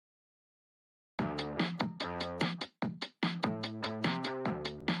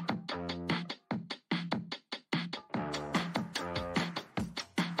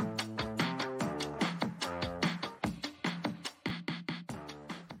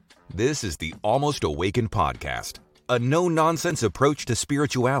This is the Almost Awakened podcast, a no-nonsense approach to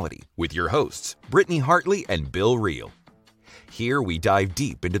spirituality with your hosts, Brittany Hartley and Bill Reel. Here we dive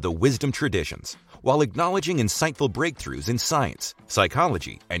deep into the wisdom traditions while acknowledging insightful breakthroughs in science,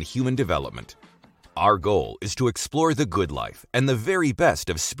 psychology, and human development. Our goal is to explore the good life and the very best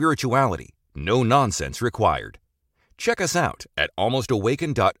of spirituality, no nonsense required. Check us out at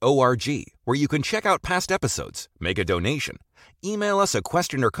almostawaken.org, where you can check out past episodes, make a donation, email us a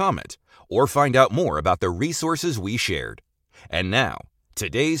question or comment, or find out more about the resources we shared. And now,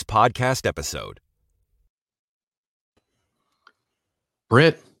 today's podcast episode.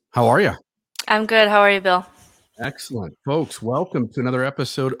 Britt, how are you? I'm good. How are you, Bill? Excellent. Folks, welcome to another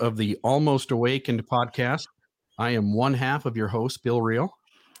episode of the Almost Awakened podcast. I am one half of your host, Bill Reel.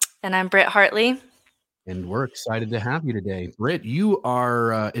 And I'm Britt Hartley. And we're excited to have you today. Britt, you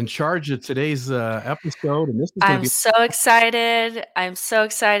are in charge of today's episode. And this is I'm so excited. I'm so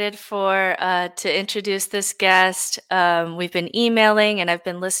excited to introduce this guest. We've been emailing and I've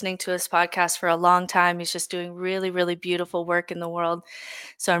been listening to his podcast for a long time. He's just doing really, really beautiful work in the world.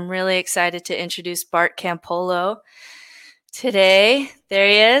 So I'm really excited to introduce Bart Campolo today. There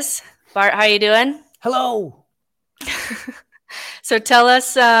he is. Bart, how you doing? Hello. So tell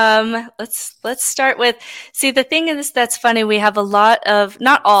us, let's start with, the thing is that's funny, we have a lot of,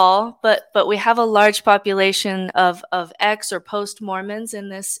 not all, but we have a large population of ex or post Mormons in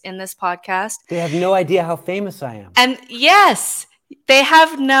this podcast. They have no idea how famous I am. And yes, they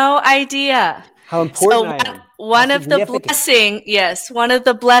have no idea. How important I am. One of the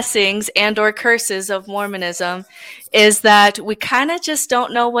blessings and or curses of Mormonism is that we kind of just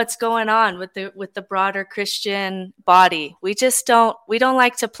don't know what's going on with the broader Christian body. We don't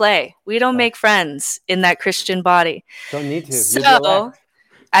like to play. We don't make friends in that Christian body. Don't need to. So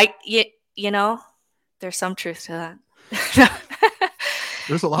there's some truth to that.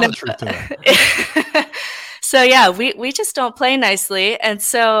 There's a lot of truth to that. So yeah, we just don't play nicely. And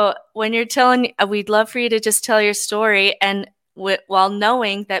so when you're we'd love for you to just tell your story. And while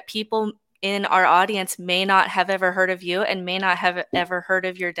knowing that people in our audience may not have ever heard of you and may not have ever heard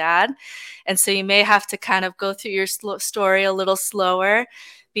of your dad. And so you may have to kind of go through your story a little slower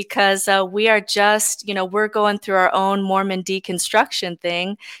because we are just, we're going through our own Mormon deconstruction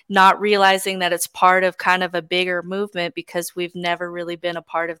thing, not realizing that it's part of kind of a bigger movement because we've never really been a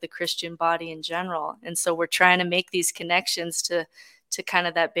part of the Christian body in general. And so we're trying to make these connections to kind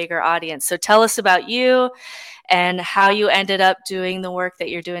of that bigger audience. So tell us about you and how you ended up doing the work that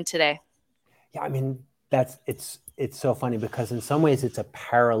you're doing today. Yeah, I mean, it's so funny because in some ways it's a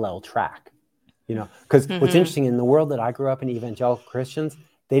parallel track, because what's interesting in the world that I grew up in, evangelical Christians,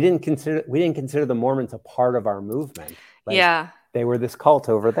 we didn't consider the Mormons a part of our movement. They were this cult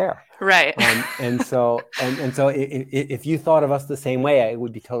over there. Right. And so if you thought of us the same way, it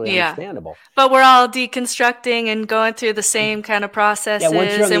would be totally understandable. But we're all deconstructing and going through the same kind of processes.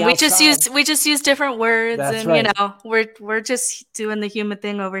 And we just use different words. That's and right. we're just doing the human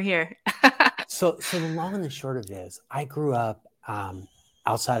thing over here. So the long and the short of it is I grew up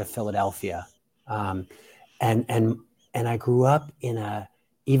outside of Philadelphia. And I grew up in a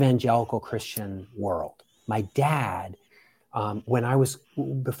evangelical Christian world. My dad, my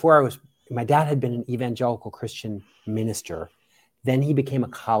dad had been an evangelical Christian minister. Then he became a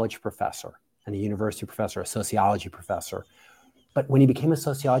college professor and a university professor, a sociology professor. But when he became a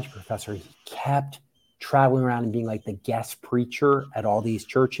sociology professor, he kept traveling around and being like the guest preacher at all these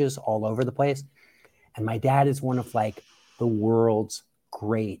churches all over the place. And my dad is one of like the world's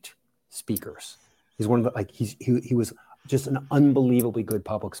great speakers. He's one of the, he was just an unbelievably good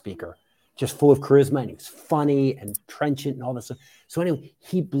public speaker, just full of charisma, and he was funny and trenchant and all this stuff. So anyway,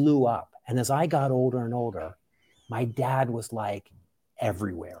 he blew up. And as I got older and older, my dad was like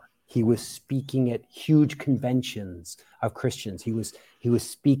everywhere. He was speaking at huge conventions of Christians. He was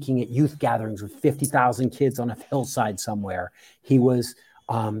speaking at youth gatherings with 50,000 kids on a hillside somewhere. He was,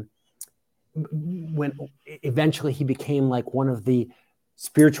 when eventually he became like one of the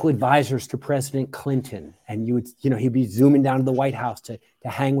spiritual advisors to President Clinton, and he'd be zooming down to the White House to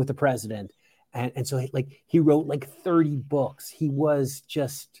hang with the president, and so he wrote like 30 books. He was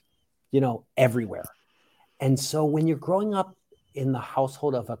just everywhere. And so when you're growing up in the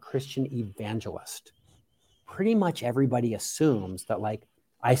household of a Christian evangelist, pretty much everybody assumes that like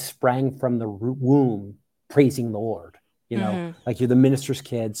I sprang from the womb praising the Lord, like you're the minister's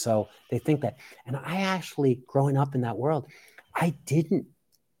kid, so they think that. And I actually, growing up in that world, I didn't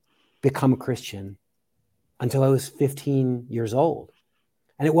become a Christian until I was 15 years old.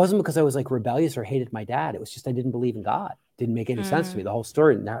 And it wasn't because I was like rebellious or hated my dad. It was just I didn't believe in God. It didn't make any sense to me. The whole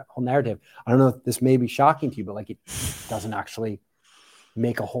story, whole narrative. I don't know if this may be shocking to you, but like it doesn't actually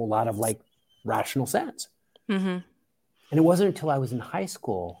make a whole lot of like rational sense. Mm-hmm. And it wasn't until I was in high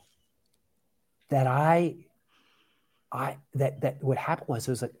school that that what happened was,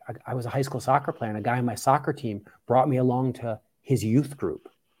 it was like, I was a high school soccer player, and a guy on my soccer team brought me along to his youth group.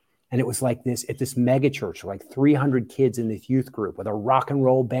 And it was like this, at this mega church, like 300 kids in this youth group with a rock and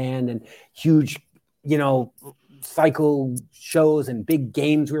roll band and huge, you know, cycle shows and big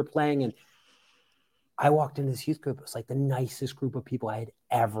games we were playing. And I walked into this youth group. It was like the nicest group of people I had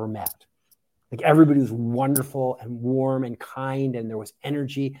ever met. Like everybody was wonderful and warm and kind, and there was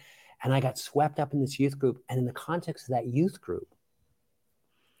energy. And I got swept up in this youth group. And in the context of that youth group,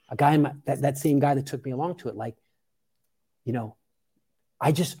 a guy, that same guy that took me along to it, like, you know,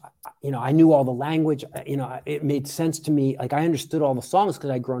 I just, you know, I knew all the language, you know, it made sense to me. Like I understood all the songs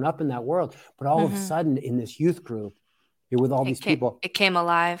because I'd grown up in that world. But all of a sudden in this youth group, you're with all these people. It came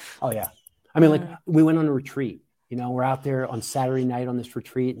alive. Oh, yeah. I mean, like we went on a retreat. You know, we're out there on Saturday night on this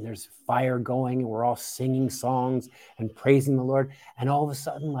retreat, and there's fire going, and we're all singing songs and praising the Lord. And all of a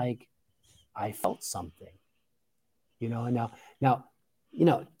sudden, like, I felt something, you know, and now, you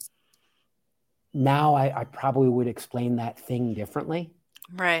know, now I probably would explain that thing differently.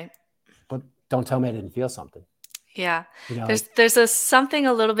 Right. But don't tell me I didn't feel something. Yeah. You know, there's something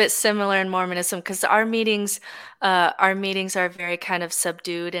a little bit similar in Mormonism, because our meetings are very kind of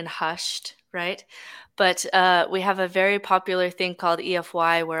subdued and hushed, right? But we have a very popular thing called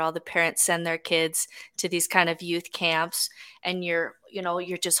EFY, where all the parents send their kids to these kind of youth camps, and you're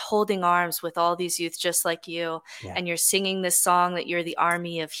just holding arms with all these youth just like you, and you're singing this song that you're the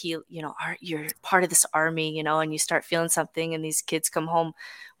army of you're part of this army, you know, and you start feeling something, and these kids come home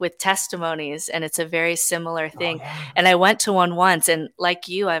with testimonies, and it's a very similar thing. Oh, yeah. And I went to one once, and like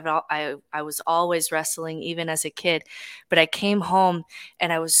you, I was always wrestling even as a kid, but I came home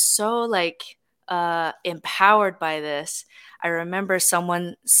and I was so like empowered by this. I remember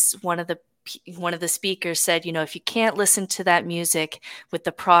one of the speakers said, you know, if you can't listen to that music with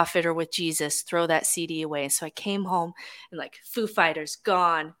the prophet or with Jesus, throw that CD away. So I came home and like Foo Fighters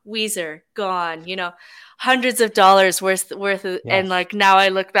gone, Weezer gone, you know, hundreds of dollars worth of, yes. And like now I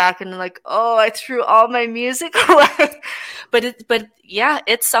look back and I'm like, oh, I threw all my music away. but yeah,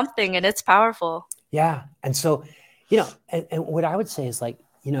 it's something, and it's powerful. Yeah. And so, you know, and what I would say is like,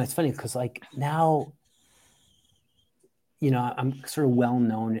 you know, it's funny because like now, you know, I'm sort of well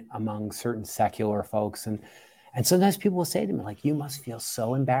known among certain secular folks. And sometimes people will say to me, like, you must feel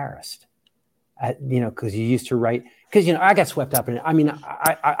so embarrassed, you know, because you used to write, because, you know, I got swept up in it. I mean,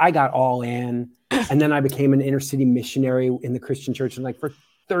 I got all in, and then I became an inner city missionary in the Christian church. And like for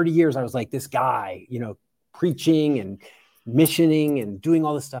 30 years, I was like this guy, you know, preaching and missioning and doing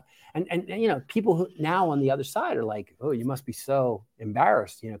all this stuff. And you know, people who now on the other side are like, oh, you must be so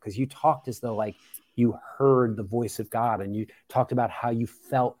embarrassed, you know, because you talked as though like you heard the voice of God, and you talked about how you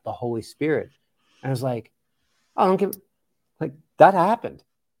felt the Holy Spirit. And I was like, oh, I don't give, like that happened.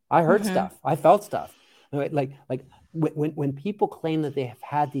 I heard stuff. I felt stuff. Like when people claim that they have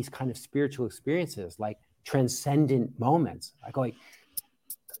had these kind of spiritual experiences, like transcendent moments, I go like,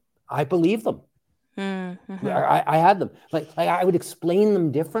 I believe them. I had them. Like I would explain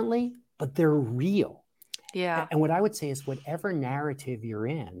them differently, but they're real. Yeah. And what I would say is whatever narrative you're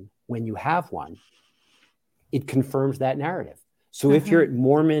in, when you have one, it confirms that narrative. So if you're at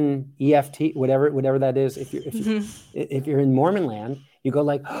Mormon EFT, whatever that is, if you're in Mormon land, you go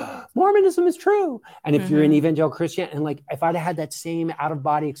like, oh, Mormonism is true. And if you're in evangelical Christian, and like if I'd had that same out of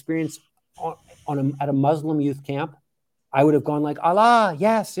body experience at a Muslim youth camp, I would have gone like, Allah,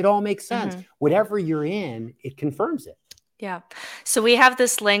 yes, it all makes sense. Whatever you're in, it confirms it. Yeah. So we have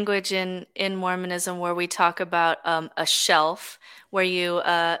this language in Mormonism where we talk about a shelf, where you,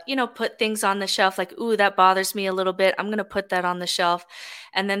 put things on the shelf like, ooh, that bothers me a little bit. I'm going to put that on the shelf.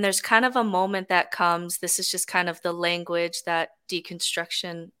 And then there's kind of a moment that comes. This is just kind of the language that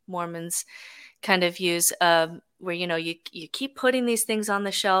deconstruction Mormons kind of use, where, you know, you keep putting these things on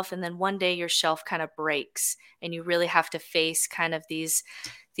the shelf, and then one day your shelf kind of breaks, and you really have to face kind of these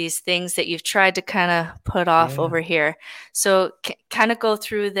things that you've tried to kind of put off over here. So kind of go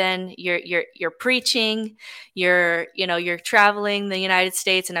through then you're preaching, you're traveling the United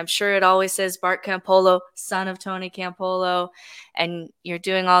States, and I'm sure it always says Bart Campolo, son of Tony Campolo, and you're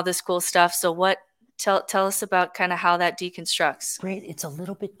doing all this cool stuff. So tell us about kind of how that deconstructs. Great. It's a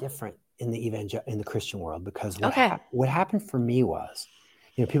little bit different in the Christian world, because what happened for me was,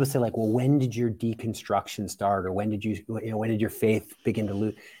 you know, people say like, well, when did your deconstruction start? Or when did your faith begin to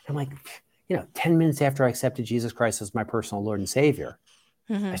lose? I'm like, 10 minutes after I accepted Jesus Christ as my personal Lord and Savior,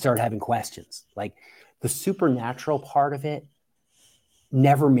 I started having questions. Like the supernatural part of it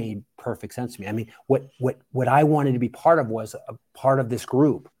never made perfect sense to me. I mean, what I wanted to be part of was a part of this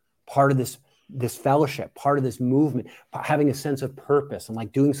group, part of this fellowship, part of this movement, having a sense of purpose and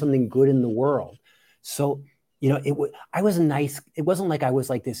like doing something good in the world. So, you know, it wasn't like I was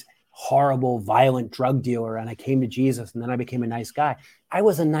like this horrible, violent drug dealer and I came to Jesus and then I became a nice guy. I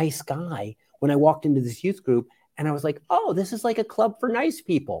was a nice guy when I walked into this youth group and I was like, oh, this is like a club for nice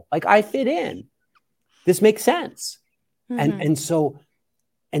people. Like I fit in. This makes sense. Mm-hmm.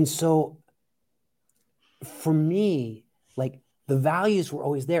 And so for me, like the values were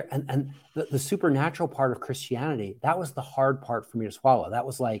always there. And the supernatural part of Christianity, that was the hard part for me to swallow. That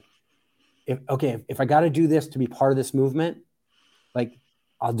was like, if I got to do this to be part of this movement, like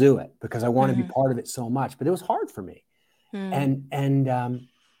I'll do it because I want to be part of it so much, but it was hard for me. And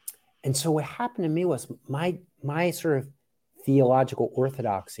so what happened to me was my sort of theological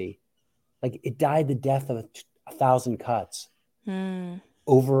orthodoxy, like it died the death of 1,000 cuts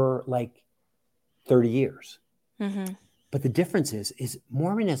over like 30 years. Mm-hmm. But the difference is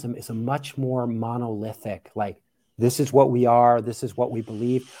Mormonism is a much more monolithic, like, this is what we are, this is what we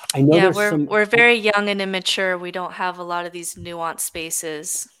believe. I know we're very young and immature. We don't have a lot of these nuanced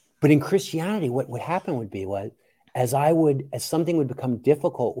spaces. But in Christianity, what happened would be as something would become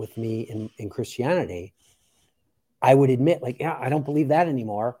difficult with me in Christianity, I would admit, like, yeah, I don't believe that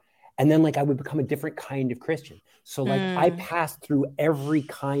anymore. And then like I would become a different kind of Christian. So like I passed through every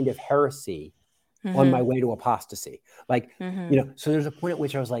kind of heresy on my way to apostasy. Like, you know, so there's a point at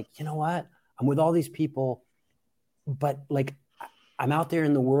which I was like, you know what? I'm with all these people, but like I'm out there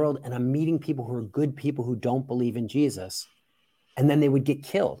in the world and I'm meeting people who are good people who don't believe in Jesus. And then they would get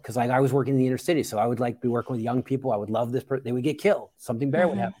killed because like I was working in the inner city. So I would like be working with young people. I would love this person. They would get killed. Something bad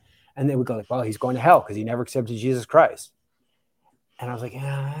would happen. And they would go like, well, he's going to hell because he never accepted Jesus Christ. And I was like,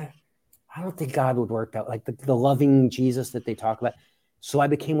 I don't think God would work out like the loving Jesus that they talk about. So I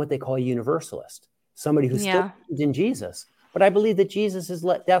became what they call a universalist, somebody who still believes in Jesus. But I believe that Jesus'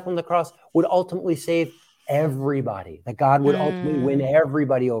 death on the cross would ultimately save everybody, that God would ultimately win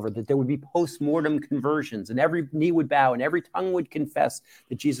everybody over, that there would be post-mortem conversions and every knee would bow and every tongue would confess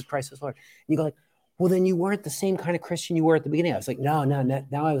that Jesus Christ is Lord. And you go like, well, then you weren't the same kind of Christian you were at the beginning. I was like, no,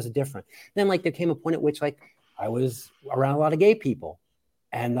 now I was different. Then like there came a point at which like I was around a lot of gay people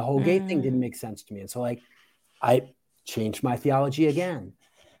and the whole gay thing didn't make sense to me. And so like I changed my theology again,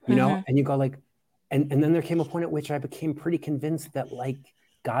 you know, and you go like, and then there came a point at which I became pretty convinced that like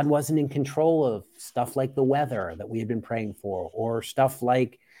God wasn't in control of stuff like the weather that we had been praying for, or stuff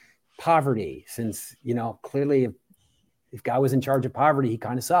like poverty, since, you know, clearly if God was in charge of poverty, he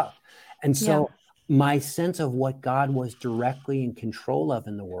kind of sucked. And so my sense of what God was directly in control of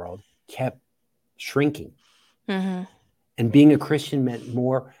in the world kept shrinking. And being a Christian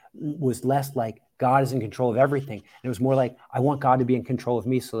was less like God is in control of everything. And it was more like, I want God to be in control of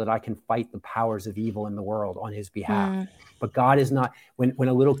me so that I can fight the powers of evil in the world on his behalf. But God is not, when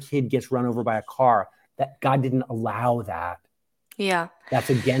a little kid gets run over by a car, that God didn't allow that. Yeah. That's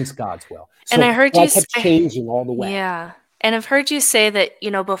against God's will. So, and I heard you kept changing all the way. Yeah. And I've heard you say that,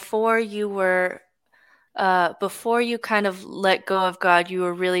 you know, before you kind of let go of God, you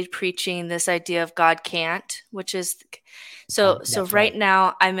were really preaching this idea of God can't, which is, so right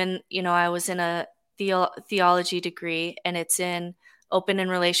now I was in a theology degree, and it's in open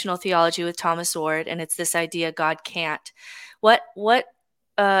and relational theology with Thomas Ward, and it's this idea God can't. What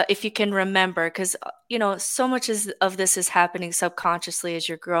if you can remember, because you know so much of this is happening subconsciously as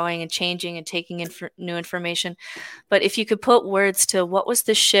you're growing and changing and taking in new information, but if you could put words to what was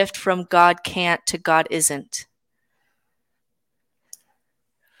the shift from God can't to God isn't?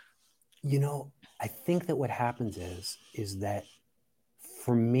 You know, I think that what happens is that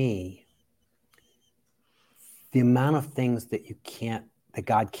for me, the amount of things that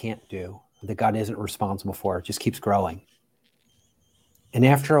God can't do, that God isn't responsible for, it just keeps growing. And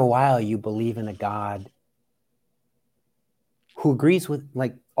after a while, you believe in a God who agrees with,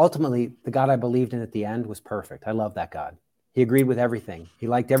 like, ultimately, the God I believed in at the end was perfect. I love that God. He agreed with everything. He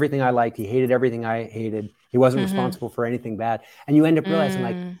liked everything I liked. He hated everything I hated. He wasn't responsible for anything bad. And you end up realizing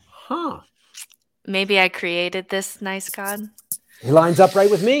like, maybe I created this nice God. He lines up right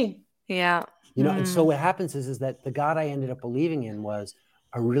with me. Yeah. You know, and so what happens is that the God I ended up believing in was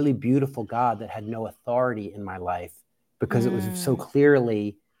a really beautiful God that had no authority in my life because it was so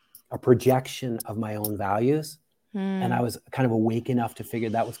clearly a projection of my own values. And I was kind of awake enough to figure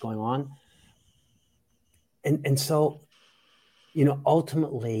that was going on. And so, you know,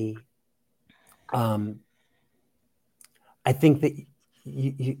 ultimately, I think that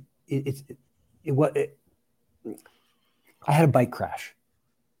I had a bike crash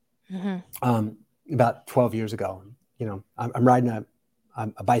about 12 years ago. You know, I'm riding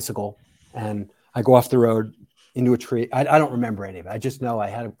a bicycle, and I go off the road into a tree. I don't remember any of it. I just know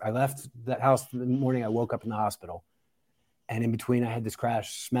I left that house the morning I woke up in the hospital. And in between, I had this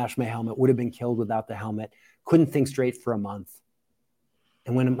crash, smashed my helmet, would have been killed without the helmet, couldn't think straight for a month.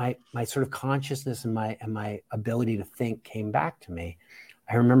 And when my sort of consciousness and my ability to think came back to me,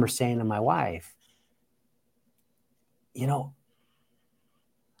 I remember saying to my wife, you know,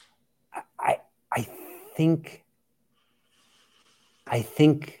 I think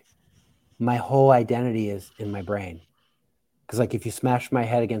my whole identity is in my brain. Because like if you smash my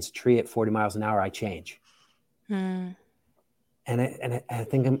head against a tree at 40 miles an hour, I change. And I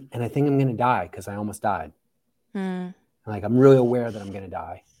think I'm going to die because I almost died. Like I'm really aware that I'm going to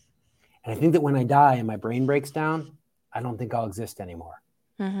die. And I think that when I die and my brain breaks down, I don't think I'll exist anymore.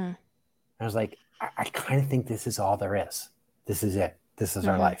 And I was like, I kind of think this is all there is. This is it. This is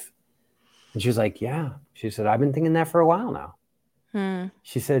our life. And she was like, yeah. She said, I've been thinking that for a while now.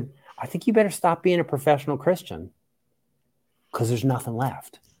 She said, I think you better stop being a professional Christian because there's nothing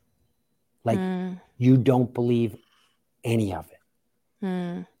left. Like you don't believe any of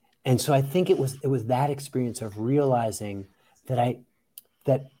it. And so I think it was that experience of realizing that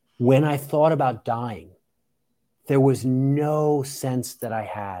when I thought about dying, there was no sense that I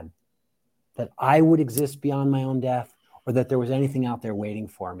had that I would exist beyond my own death or that there was anything out there waiting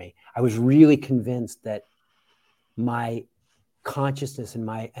for me. I was really convinced that my consciousness and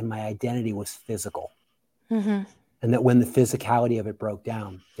my identity was physical. And that when the physicality of it broke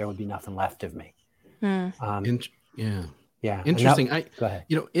down, there would be nothing left of me. Yeah. Interesting. Go ahead.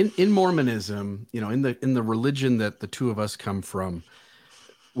 You know, in Mormonism, you know, in the religion that the two of us come from,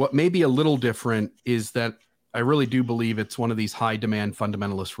 what may be a little different is that I really do believe it's one of these high demand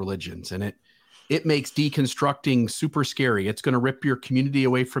fundamentalist religions, and it makes deconstructing super scary. It's going to rip your community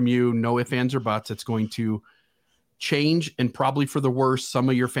away from you. No ifs, ands, or buts. It's going to change, and probably for the worse, some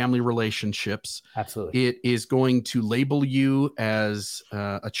of your family relationships. Absolutely. It is going to label you as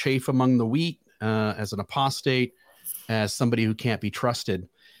a chaff among the wheat, as an apostate, as somebody who can't be trusted.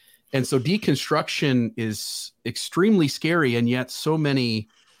 And so deconstruction is extremely scary. And yet so many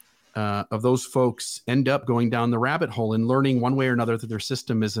of those folks end up going down the rabbit hole and learning one way or another that their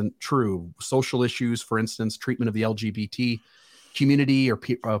system isn't true. Social issues, for instance, treatment of the LGBT community or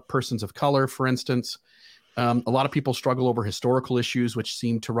persons of color, for instance. A lot of people struggle over historical issues, which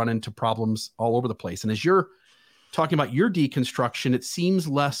seem to run into problems all over the place. And as you're talking about your deconstruction, it seems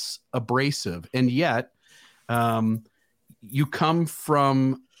less abrasive. And yet you come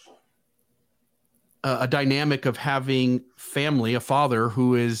from a dynamic of having family, a father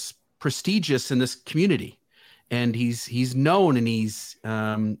who is prestigious in this community, and he's known and he's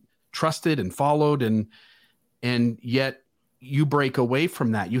trusted and followed, and yet you break away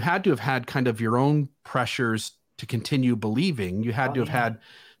from that. You had to have had kind of your own pressures to continue believing. You had to have had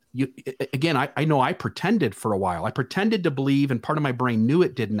again. I know I pretended for a while. I pretended to believe, and part of my brain knew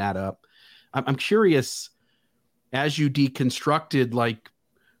it didn't add up. I'm curious, as you deconstructed, like,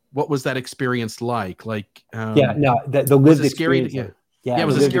 what was that experience like? Like, the lived experience.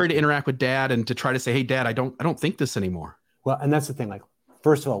 Was it scary to interact with Dad and to try to say, "Hey, Dad, I don't think this anymore"? Well, and that's the thing. Like,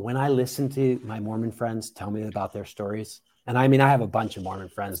 first of all, when I listen to my Mormon friends tell me about their stories, and I mean, I have a bunch of Mormon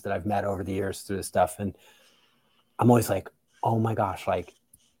friends that I've met over the years through this stuff, and I'm always like, "Oh my gosh, like,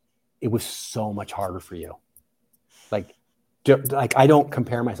 it was so much harder for you." Like I don't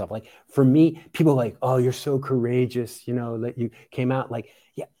compare myself. Like for me, people are like, "Oh, you're so courageous," you know, that you came out. Like,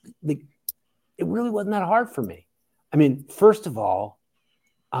 yeah, like, it really wasn't that hard for me. I mean, first of all,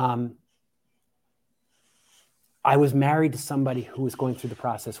 I was married to somebody who was going through the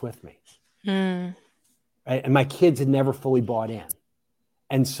process with me. Right? And my kids had never fully bought in.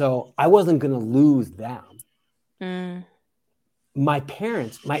 And so I wasn't going to lose them. My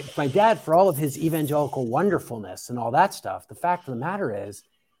parents, my dad, for all of his evangelical wonderfulness and all that stuff, the fact of the matter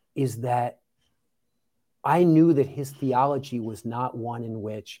is that I knew that his theology was not one in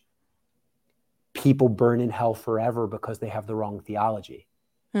which people burn in hell forever because they have the wrong theology.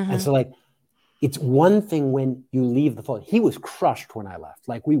 And so, like, it's one thing when you leave the fold. He was crushed when I left.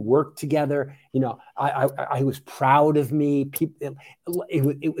 Like, we worked together. You know, I was proud of me.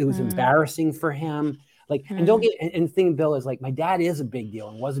 It was embarrassing for him. Like, and don't get, and the thing, Bill, is like, my dad is a big deal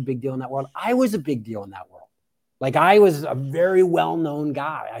and was a big deal in that world. I was a big deal in that world. Like, I was a very well-known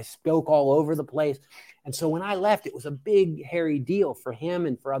guy. I spoke all over the place. And so when I left, it was a big, hairy deal for him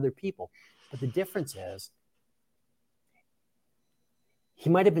and for other people. But the difference is, he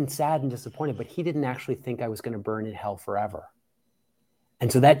might have been sad and disappointed, but he didn't actually think I was going to burn in hell forever.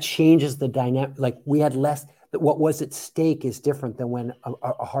 And so that changes the dynamic. Like, we had less, what was at stake is different than when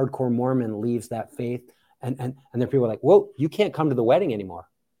a hardcore Mormon leaves that faith and then people are like, whoa, you can't come to the wedding anymore.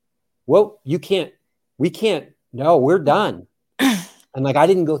 Whoa, we can't, no, we're done. And like, I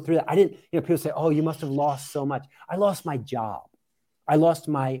didn't go through that. People say, oh, you must have lost so much. I lost my job. I lost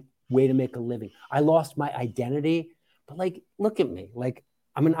my way to make a living. I lost my identity. But like, look at me. Like,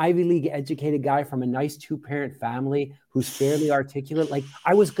 I'm an Ivy League educated guy from a nice 2-parent family who's fairly articulate. Like,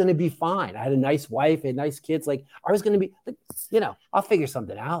 I was going to be fine. I had a nice wife, I had nice kids. Like, I was going to be, like, I'll figure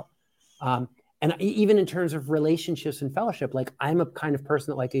something out. And even in terms of relationships and fellowship, like, I'm a kind of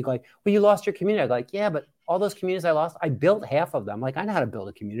person that like, well, you lost your community. I'm like, yeah, but all those communities I lost, I built half of them. Like, I know how to build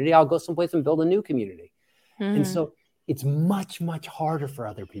a community. I'll go someplace and build a new community. And so it's much, much harder for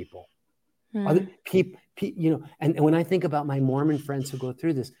other people. Other people, and when I think about my Mormon friends who go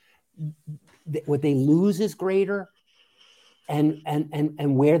through this, what they lose is greater, and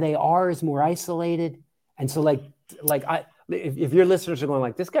where they are is more isolated. And so if your listeners are going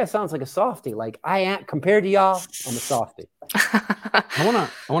like, this guy sounds like a softie, like I am compared to y'all, I'm a softie. I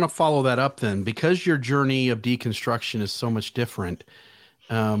want to follow that up then, because your journey of deconstruction is so much different.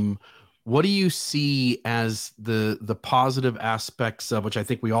 What do you see as the positive aspects of which I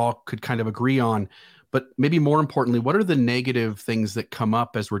think we all could kind of agree on, but maybe more importantly, what are the negative things that come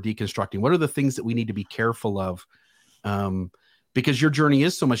up as we're deconstructing? What are the things that we need to be careful of? Because your journey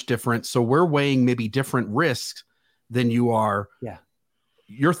is so much different. So we're weighing maybe different risks than you are. Yeah.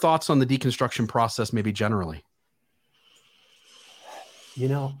 Your thoughts on the deconstruction process, maybe generally?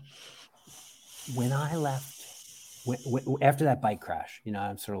 When I left, after that bike crash,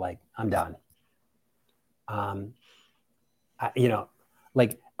 I'm sort of like, I'm done. I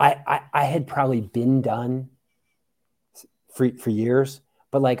had probably been done for years,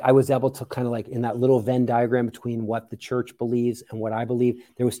 but like I was able to kind of like in that little Venn diagram between what the church believes and what I believe,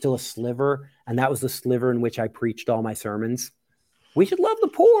 there was still a sliver. And that was the sliver in which I preached all my sermons. We should love the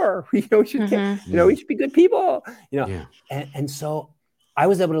poor. We should be good people, Yeah. And so I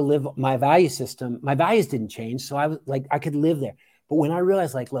was able to live my value system. My values didn't change. So I was like, I could live there. But when I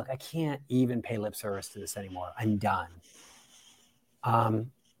realized like, look, I can't even pay lip service to this anymore. I'm done. I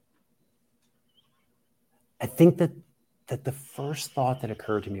think that the first thought that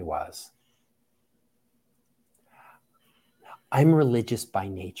occurred to me was, I'm religious by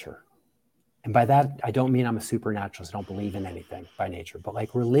nature. And by that, I don't mean I'm a supernaturalist. I don't believe in anything by nature. But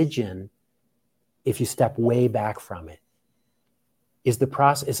like religion, if you step way back from it, is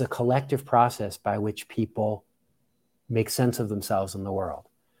a collective process by which people make sense of themselves in the world.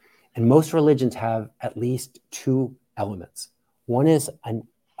 And most religions have at least two elements. One is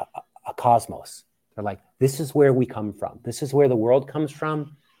a cosmos. They're like, this is where we come from. This is where the world comes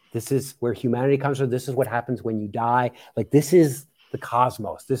from. This is where humanity comes from. This is what happens when you die. Like, this is the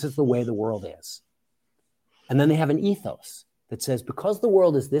cosmos. This is the way the world is. And then they have an ethos that says, because the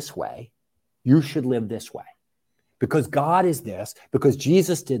world is this way, you should live this way. Because God is this, because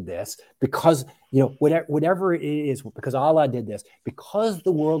Jesus did this, because, whatever it is, because Allah did this, because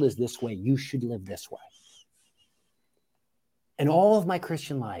the world is this way, you should live this way. And all of my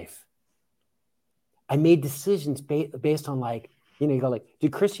Christian life, I made decisions based on like, you go like,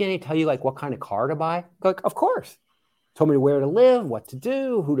 did Christianity tell you like what kind of car to buy? Like, of course. Told me where to live, what to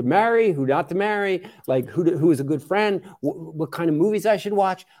do, who to marry, who not to marry, like who is a good friend, what kind of movies I should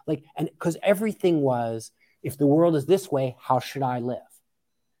watch. Like, and because everything was, if the world is this way, how should I live?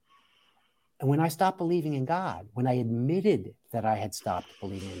 And when I stopped believing in God, when I admitted that I had stopped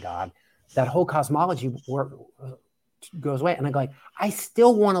believing in God, that whole cosmology goes away. And I go like, I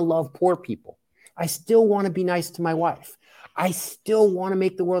still want to love poor people. I still want to be nice to my wife. I still want to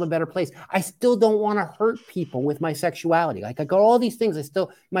make the world a better place. I still don't want to hurt people with my sexuality. Like I got all these things.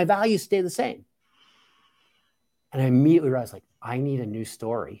 My values stay the same. And I immediately realized like, I need a new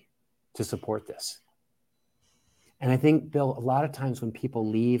story to support this. And I think, Bill, a lot of times when people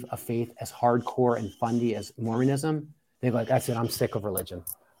leave a faith as hardcore and fundy as Mormonism, they're like, that's it, I'm sick of religion.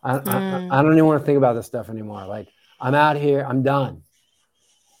 I don't even want to think about this stuff anymore. Like, I'm out here, I'm done.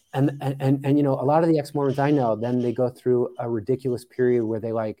 And a lot of the ex-Mormons I know, then they go through a ridiculous period where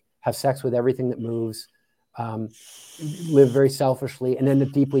they like have sex with everything that moves, live very selfishly, and end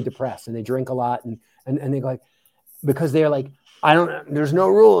up deeply depressed. And they drink a lot, and they go like, because they're like, there's no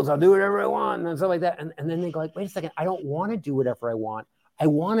rules, I'll do whatever I want, and stuff like that. And then they go like, wait a second, I don't want to do whatever I want. I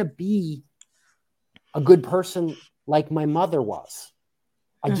want to be a good person like my mother was.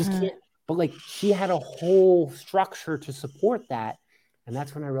 I just can't. But like, she had a whole structure to support that. And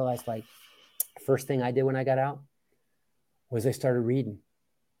that's when I realized, like, first thing I did when I got out was I started reading.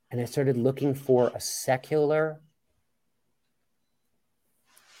 And I started looking for a secular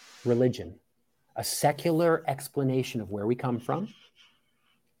religion, a secular explanation of where we come from,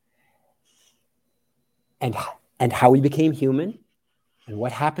 and how we became human and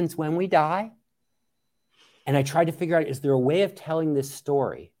what happens when we die. And I tried to figure out, is there a way of telling this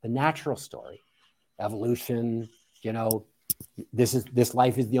story, the natural story, evolution, this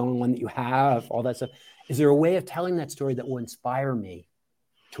life is the only one that you have, all that stuff. Is there a way of telling that story that will inspire me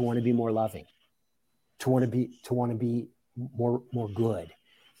to want to be more loving, to want to be more good,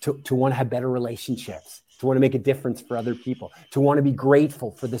 to want to have better relationships, to want to make a difference for other people, to want to be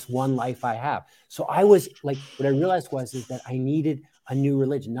grateful for this one life I have. So I was like, what I realized is that I needed a new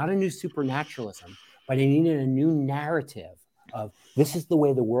religion, not a new supernaturalism, but I needed a new narrative of this is the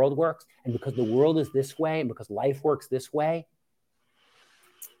way the world works. And because the world is this way and because life works this way,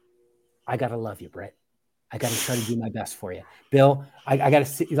 I got to love you, Britt. I got to try to do my best for you. Bill, I got to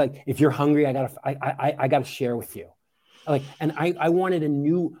see, like, if you're hungry, I got to share with you. Like, and I wanted a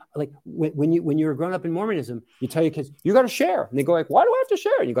new, like, when you were growing up in Mormonism, you tell your kids, you got to share. And they go like, why do I have to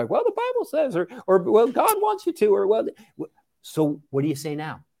share? And you go like, well, the Bible says, or well, God wants you to, or well, so what do you say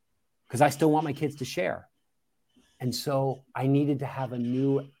now? Because I still want my kids to share. And so I needed to have a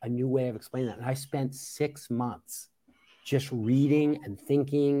new way of explaining that. And I spent 6 months just reading and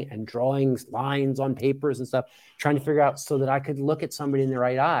thinking and drawing lines on papers and stuff, trying to figure out so that I could look at somebody in the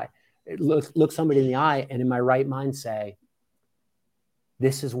right eye, look somebody in the eye, and in my right mind say,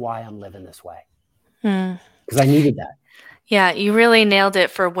 this is why I'm living this way. Because I needed that. Yeah, you really nailed it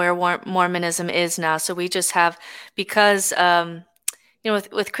for where Mormonism is now. So we just have, because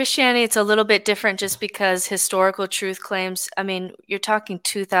with Christianity, it's a little bit different just because historical truth claims, I mean, you're talking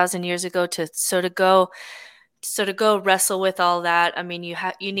 2,000 years ago to go wrestle with all that. I mean,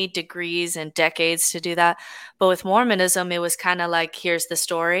 you need degrees and decades to do that. But with Mormonism, it was kind of like, here's the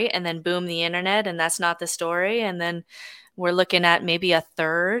story, and then boom, the internet, and that's not the story. And then we're looking at maybe a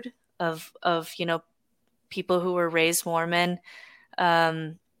third of people who were raised Mormon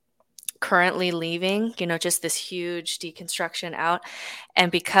currently leaving, just this huge deconstruction out.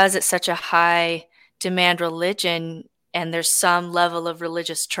 And because it's such a high demand religion and there's some level of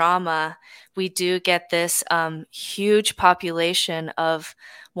religious trauma, we do get this huge population of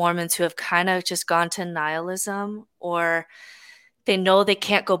Mormons who have kind of just gone to nihilism, or they know they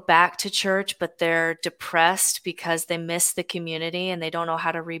can't go back to church, but they're depressed because they miss the community and they don't know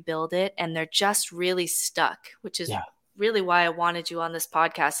how to rebuild it. And they're just really stuck, which is really why I wanted you on this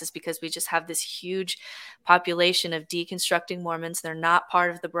podcast, is because we just have this huge population of deconstructing Mormons. They're not part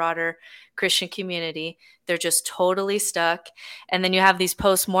of the broader Christian community. They're just totally stuck. And then you have these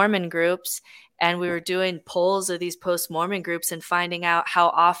post-Mormon groups, and we were doing polls of these post-Mormon groups and finding out how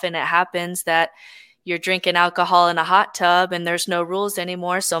often it happens that you're drinking alcohol in a hot tub and there's no rules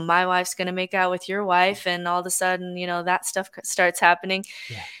anymore. So my wife's going to make out with your wife. And all of a sudden, that stuff starts happening.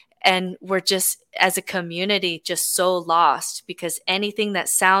 Yeah. And we're just, as a community, just so lost, because anything that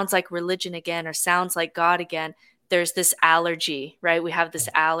sounds like religion again or sounds like God again, there's this allergy, right? We have this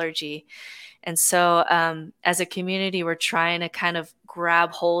allergy. And so as a community, we're trying to kind of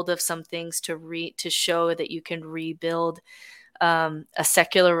grab hold of some things to show that you can rebuild a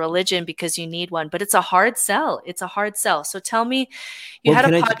secular religion, because you need one. But it's a hard sell. So tell me, you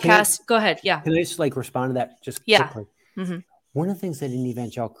had a podcast. Go ahead. Yeah. Can I just respond to that just quickly? Mm-hmm. One of the things that in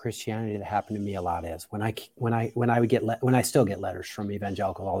evangelical Christianity that happened to me a lot is when I still get letters from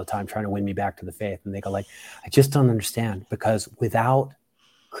evangelicals all the time trying to win me back to the faith, and they go like, I just don't understand, because without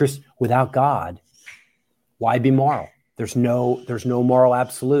God, why be moral? There's no moral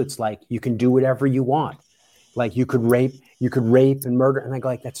absolutes. Like, you can do whatever you want. Like, you could rape and murder. And I go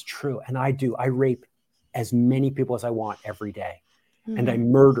like, that's true. And I do. I rape as many people as I want every day. Mm-hmm. And I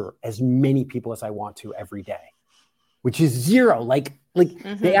murder as many people as I want to every day, which is zero. Like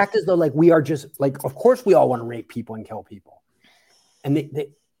mm-hmm. They act as though like we are just like, of course we all want to rape people and kill people. And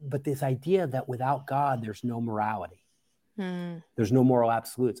but this idea that without God, there's no morality. Mm-hmm. There's no moral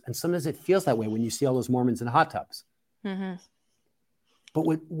absolutes. And sometimes it feels that way when you see all those Mormons in hot tubs. Mm-hmm. But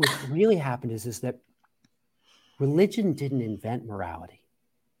what really happened is that religion didn't invent morality.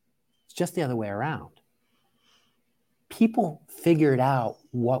 It's just the other way around. People figured out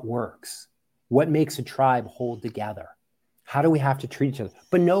what works, what makes a tribe hold together. How do we have to treat each other?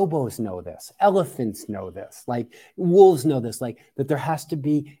 Bonobos know this. Elephants know this. Like, wolves know this. Like, that there has to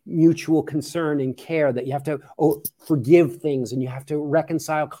be mutual concern and care, that you have to forgive things and you have to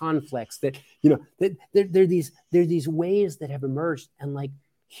reconcile conflicts. That, that there are these ways that have emerged, and like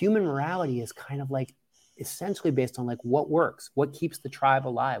human morality is kind of like essentially based on like what works, what keeps the tribe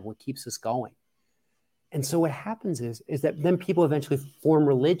alive, what keeps us going. And so what happens is that then people eventually form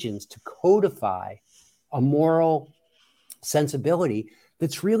religions to codify a moral sensibility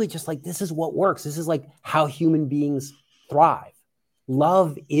that's really just like, this is what works. This is like how human beings thrive.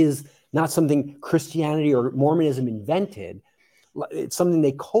 Love is not something Christianity or Mormonism invented. It's something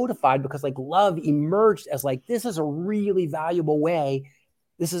they codified because like love emerged as like, this is a really valuable way.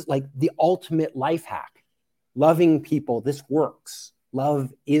 This is like the ultimate life hack. Loving people, this works.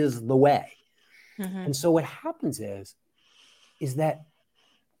 Love is the way. Mm-hmm. And so what happens is that,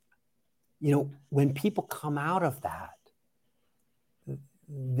 you know, when people come out of that,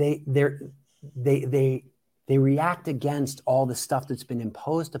 they react against all the stuff that's been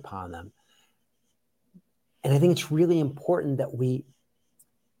imposed upon them. And I think it's really important that we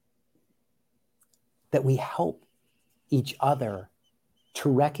help each other to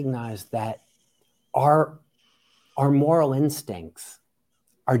recognize that our moral instincts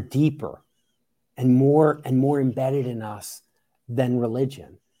are deeper and more embedded in us than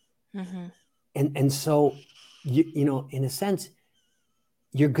religion. Mm-hmm. And so, you know, in a sense,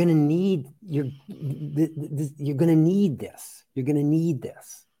 you're going to need this. You're going to need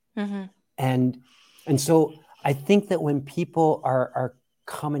this. Mm-hmm. And so I think that when people are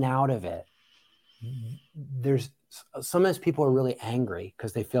coming out of it, sometimes people are really angry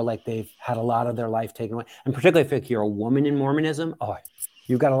because they feel like they've had a lot of their life taken away. And particularly if you're a woman in Mormonism,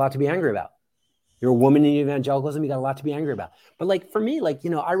 you've got a lot to be angry about. You're a woman in evangelicalism, you got a lot to be angry about. But like for me, like, you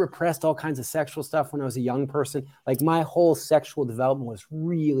know, I repressed all kinds of sexual stuff when I was a young person. Like my whole sexual development was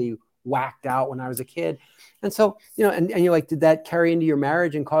really whacked out when I was a kid. And so, you know, and you're like, did that carry into your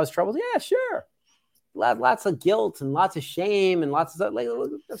marriage and cause troubles? Yeah, sure. Lots of guilt and lots of shame and lots of stuff. Like,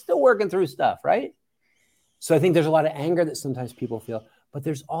 I'm still working through stuff, right? So I think there's a lot of anger that sometimes people feel, but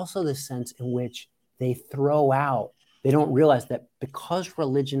there's also this sense in which they throw out, they don't realize that because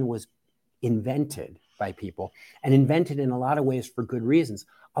religion was invented by people and invented in a lot of ways for good reasons,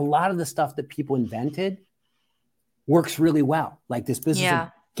 a lot of the stuff that people invented works really well. Like this business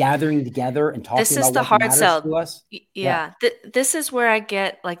of gathering together and talking about what matters to us. Yeah. This is where I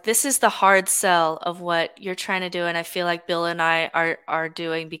get like, this is the hard sell of what you're trying to do. And I feel like Bill and I are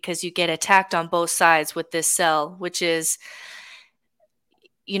doing, because you get attacked on both sides with this sell, which is,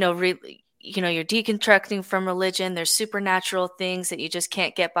 you know, really, you know, you're deconstructing from religion. There's supernatural things that you just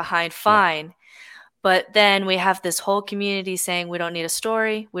can't get behind. Fine. Yeah. But then we have this whole community saying we don't need a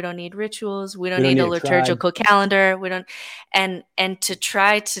story, we don't need rituals, we don't need a liturgical calendar, we don't, and to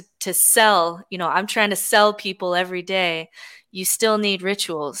try to sell, you know, I'm trying to sell people every day, you still need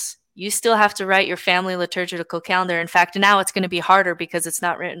rituals. You still have to write your family liturgical calendar. In fact, now it's going to be harder because it's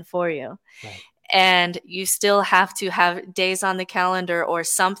not written for you. Right. And you still have to have days on the calendar or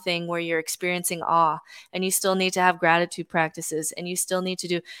something where you're experiencing awe, and you still need to have gratitude practices, and you still need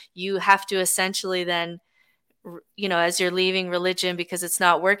to you have to essentially then, you know, as you're leaving religion because it's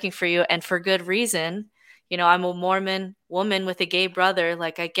not working for you and for good reason, you know, I'm a Mormon woman with a gay brother,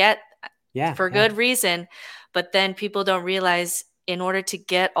 like I get for good reason, but then people don't realize in order to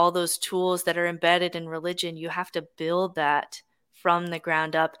get all those tools that are embedded in religion, you have to build that from the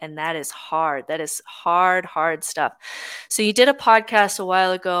ground up. And that is hard. That is hard stuff. So you did a podcast a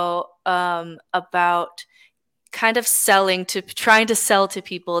while ago about kind of trying to sell to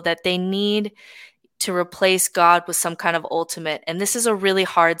people that they need to replace God with some kind of ultimate. And this is a really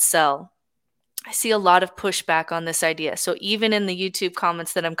hard sell. I see a lot of pushback on this idea. So even in the YouTube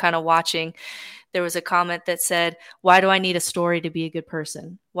comments that I'm kind of watching, there was a comment that said, why do I need a story to be a good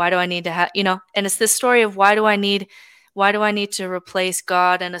person? Why do I need to have, you know, and it's this story of why do I need to replace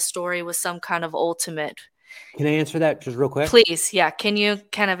God and a story with some kind of ultimate? Can I answer that just real quick? Please. Yeah. Can you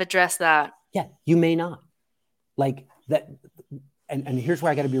kind of address that? Yeah, you may not. Like that. And here's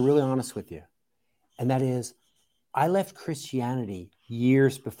where I got to be really honest with you. And that is, I left Christianity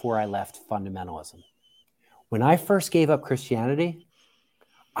years before I left fundamentalism. When I first gave up Christianity,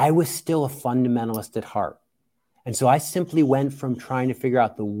 I was still a fundamentalist at heart. And so I simply went from trying to figure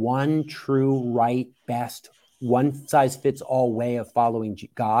out the one true, right, best, one-size-fits-all way of following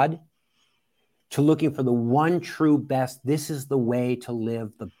God to looking for the one true best, this is the way to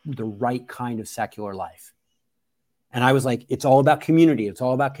live the right kind of secular life. And I was like, it's all about community. It's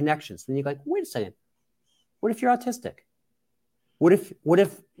all about connections. And you're like, wait a second. What if you're autistic? What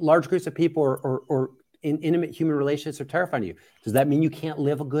if large groups of people or in intimate human relationships are terrifying to you? Does that mean you can't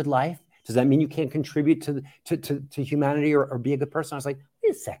live a good life? Does that mean you can't contribute to humanity or be a good person? I was like,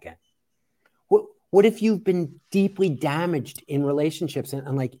 wait a second. What if you've been deeply damaged in relationships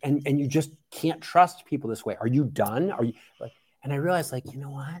and you just can't trust people this way? Are you done? Are you like? And I realized, like, you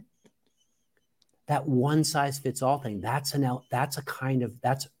know what? That one size fits all thing. That's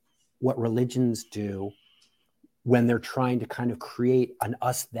what religions do when they're trying to kind of create an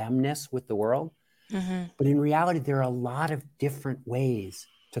us themness with the world. Mm-hmm. But in reality, there are a lot of different ways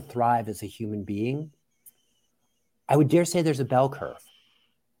to thrive as a human being. I would dare say there's a bell curve.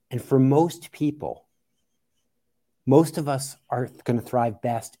 And for most people, most of us are going to thrive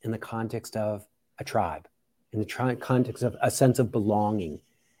best in the context of a tribe, in the context of a sense of belonging.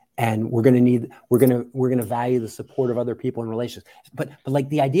 And we're going to value the support of other people in relationships. But like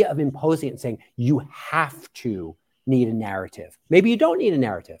the idea of imposing it and saying you have to need a narrative. Maybe you don't need a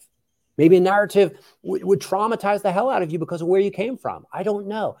narrative. Maybe a narrative would traumatize the hell out of you because of where you came from. I don't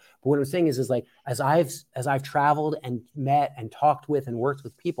know. But what I'm saying is like, as I've traveled and met and talked with and worked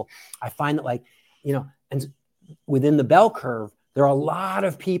with people, I find that, like, you know, and within the bell curve, there are a lot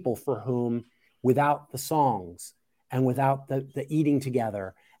of people for whom, without the songs and without the eating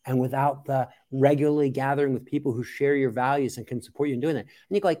together and without the regularly gathering with people who share your values and can support you in doing that,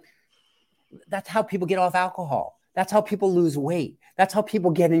 and you go like, that's how people get off alcohol. That's how people lose weight. That's how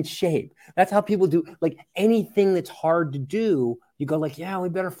people get in shape. That's how people do, like, anything that's hard to do. You go like, yeah, we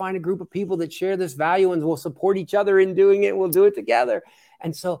better find a group of people that share this value and we'll support each other in doing it. We'll do it together.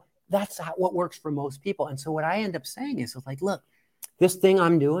 And so that's what works for most people. And so what I end up saying is like, look, this thing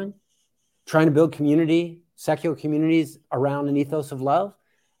I'm doing, trying to build community, secular communities around an ethos of love.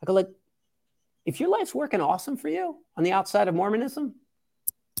 I go like, if your life's working awesome for you on the outside of Mormonism,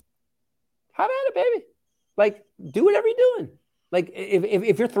 have at it, baby. Like, do whatever you're doing. Like,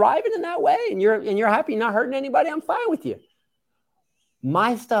 if you're thriving in that way and you're happy, not hurting anybody, I'm fine with you.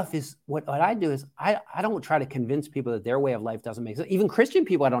 My stuff is what I do is I don't try to convince people that their way of life doesn't make sense. Even Christian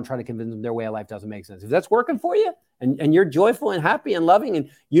people, I don't try to convince them their way of life doesn't make sense. If that's working for you and you're joyful and happy and loving and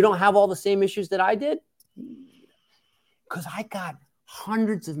you don't have all the same issues that I did, because I got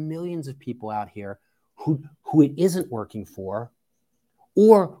hundreds of millions of people out here who it isn't working for,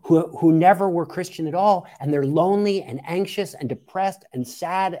 or who never were Christian at all, and they're lonely and anxious and depressed and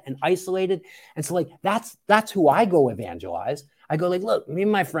sad and isolated. And so, like, that's who I go evangelize. I go like, look, me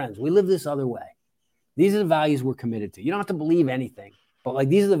and my friends, we live this other way. These are the values we're committed to. You don't have to believe anything, but like,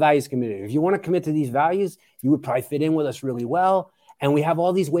 these are the values committed to. If you want to commit to these values, you would probably fit in with us really well. And we have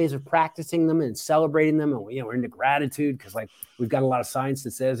all these ways of practicing them and celebrating them. And we're into gratitude because, like, we've got a lot of science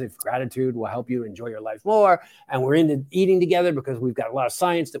that says if gratitude will help you enjoy your life more. And we're into eating together because we've got a lot of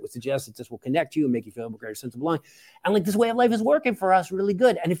science that would suggest that this will connect you and make you feel a greater sense of belonging. And like, this way of life is working for us really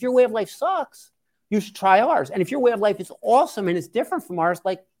good. And if your way of life sucks, you should try ours. And if your way of life is awesome and it's different from ours,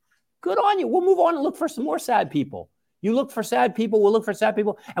 like, good on you. We'll move on and look for some more sad people. You look for sad people, we'll look for sad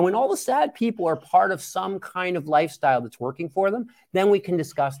people. And when all the sad people are part of some kind of lifestyle that's working for them, then we can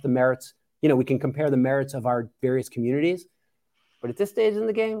discuss the merits. You know, we can compare the merits of our various communities. But at this stage in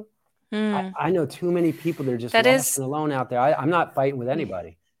the game, I know too many people that are just lost and alone out there. I'm not fighting with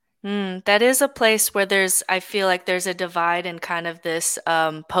anybody. That is a place where I feel like there's a divide in kind of this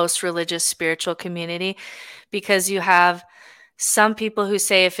post-religious spiritual community, because you have some people who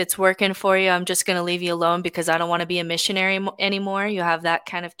say, if it's working for you, I'm just going to leave you alone because I don't want to be a missionary anymore. You have that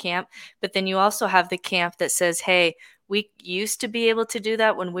kind of camp. But then you also have the camp that says, hey, we used to be able to do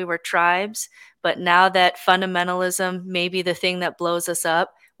that when we were tribes, but now that fundamentalism may be the thing that blows us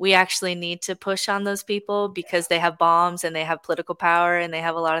up, we actually need to push on those people because they have bombs and they have political power and they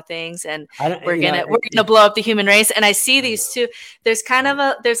have a lot of things, and we're gonna blow up the human race. And I see these two. There's kind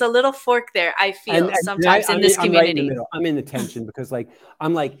of there's a little fork there. I feel sometimes in this community. Right in the middle. I'm in the tension because, like,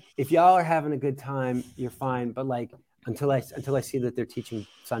 I'm like, if y'all are having a good time, you're fine. But like, until I see that they're teaching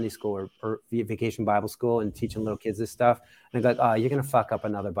Sunday school or vacation Bible school and teaching little kids this stuff, and I go, oh, you're gonna fuck up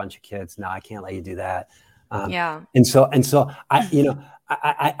another bunch of kids. No, I can't let you do that. And so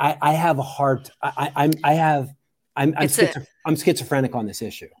I have a hard. I'm schizophrenic on this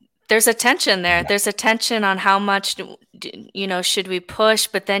issue. There's a tension there. Yeah. There's a tension on how much, should we push,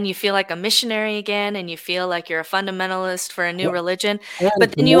 but then you feel like a missionary again, and you feel like you're a fundamentalist for a new religion.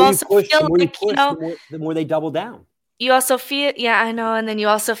 But then you also feel like, the more they double down. You also feel, I know. And then you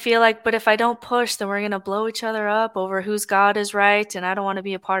also feel like, but if I don't push, then we're going to blow each other up over whose God is right. And I don't want to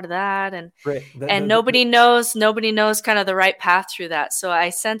be a part of that. And nobody knows kind of the right path through that. So I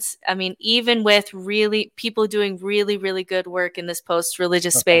sense, even with really people doing really, really good work in this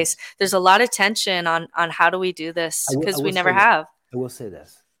post-religious space, there's a lot of tension on how do we do this, because we never have. I will say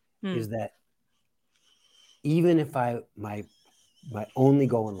this, is that even if my only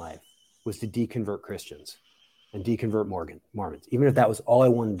goal in life was to deconvert Christians and deconvert Mormons, even if that was all I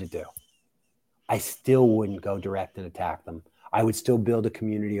wanted to do, I still wouldn't go direct and attack them. I would still build a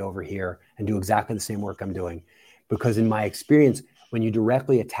community over here and do exactly the same work I'm doing. Because in my experience, when you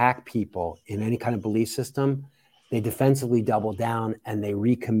directly attack people in any kind of belief system, they defensively double down and they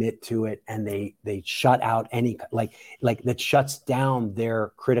recommit to it, and they shut out any, like that shuts down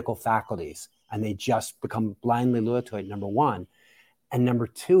their critical faculties, and they just become blindly loyal to it, number one. And number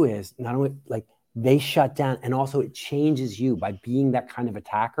two is not only like, they shut down. And also it changes you by being that kind of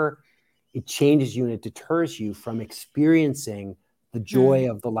attacker. It changes you and it deters you from experiencing the joy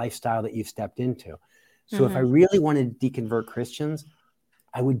of the lifestyle that you've stepped into. So if I really wanted to deconvert Christians,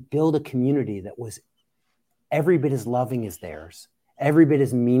 I would build a community that was every bit as loving as theirs, every bit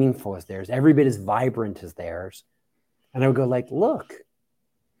as meaningful as theirs, every bit as vibrant as theirs. And I would go like, look,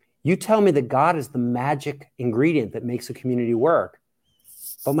 you tell me that God is the magic ingredient that makes a community work,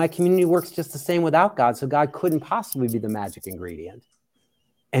 but my community works just the same without God. So God couldn't possibly be the magic ingredient.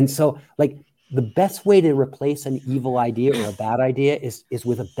 And so like the best way to replace an evil idea or a bad idea is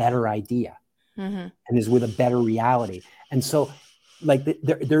with a better idea and is with a better reality. And so like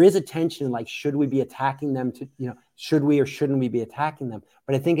there is a tension, like, should we be attacking them to, should we or shouldn't we be attacking them?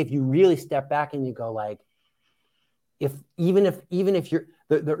 But I think if you really step back and you go like, even if you're,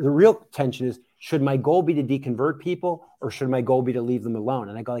 the real tension is, should my goal be to deconvert people or should my goal be to leave them alone?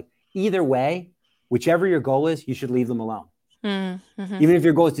 And I go like, either way, whichever your goal is, you should leave them alone. Even if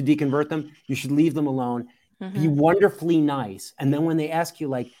your goal is to deconvert them, you should leave them alone. Be wonderfully nice. And then when they ask you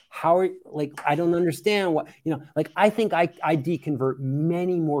like, I don't understand what, like, I think I deconvert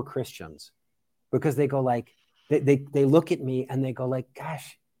many more Christians because they go like, they look at me and they go like,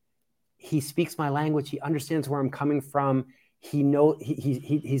 gosh, he speaks my language. He understands where I'm coming from.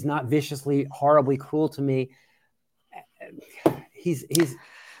 He's not viciously, horribly cruel to me. He's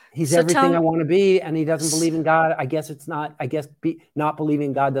so everything I want to be, and he doesn't believe in God. I guess not believing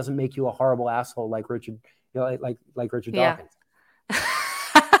in God doesn't make you a horrible asshole like Richard, like Richard Dawkins.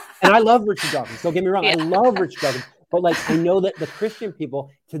 And I love Richard Dawkins. Don't get me wrong. I love Richard Dawkins. But like, I know that the Christian people,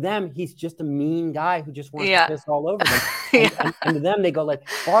 to them, he's just a mean guy who just wants to piss all over them. And to them, they go like,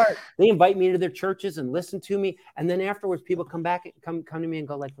 Bart, they invite me to their churches and listen to me. And then afterwards, people come to me and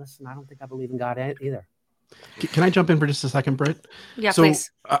go like, listen, I don't think I believe in God either. Can I jump in for just a second, Britt? Yeah, so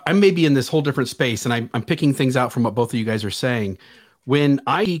please. I may be in this whole different space, and I'm picking things out from what both of you guys are saying. When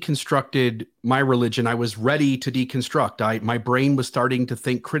I deconstructed my religion, I was ready to deconstruct. My brain was starting to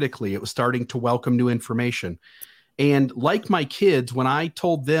think critically. It was starting to welcome new information. And like my kids, when I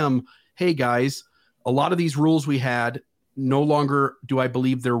told them, hey, guys, a lot of these rules we had, no longer do I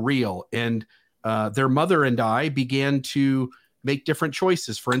believe they're real. And their mother and I began to make different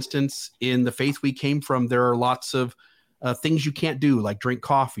choices. For instance, in the faith we came from, there are lots of things you can't do, like drink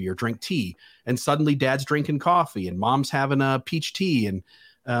coffee or drink tea. And suddenly dad's drinking coffee and mom's having a peach tea. And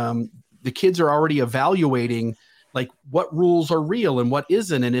the kids are already evaluating like what rules are real and what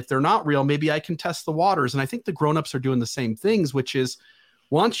isn't. And if they're not real, maybe I can test the waters. And I think the grownups are doing the same things, which is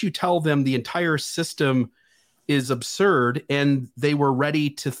once you tell them the entire system is absurd and they were ready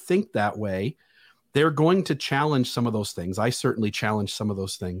to think that way, they're going to challenge some of those things. I certainly challenge some of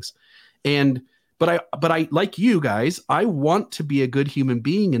those things. But I, like you guys, I want to be a good human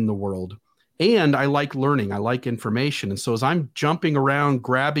being in the world. And I like learning. I like information. And so as I'm jumping around,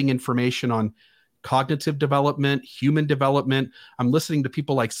 grabbing information on cognitive development, human development, I'm listening to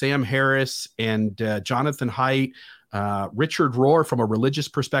people like Sam Harris and Jonathan Haidt, Richard Rohr from a religious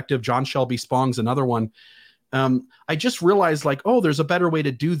perspective, John Shelby Spong's another one. I just realized like, oh, there's a better way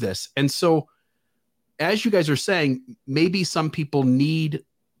to do this. And so as you guys are saying, maybe some people need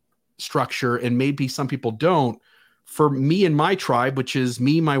structure and maybe some people don't. For me and my tribe, which is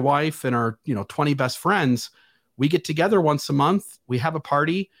me, my wife, and our 20 best friends, we get together once a month, we have a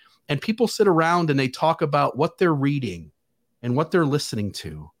party, and people sit around and they talk about what they're reading and what they're listening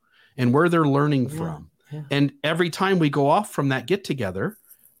to and where they're learning from. Yeah. And every time we go off from that get together,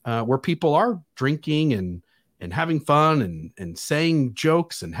 where people are drinking and having fun and saying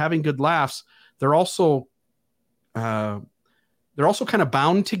jokes and having good laughs, they're also kind of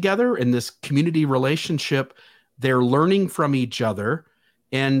bound together in this community relationship. They're learning from each other,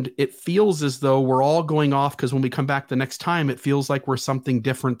 and it feels as though we're all going off, because when we come back the next time, it feels like we're something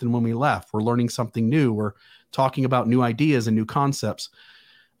different than when we left. We're learning something new. We're talking about new ideas and new concepts.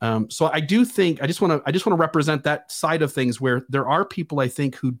 So I do think I just want to represent that side of things where there are people, I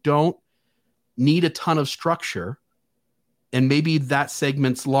think, who don't need a ton of structure. And maybe that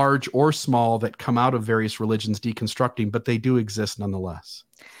segment's large or small that come out of various religions deconstructing, but they do exist nonetheless.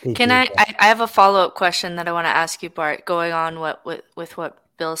 Can I have a follow-up question that I want to ask you, Bart, going on with what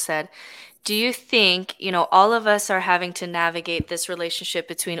Bill said. Do you think, all of us are having to navigate this relationship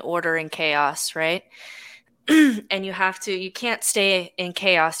between order and chaos, right? And you can't stay in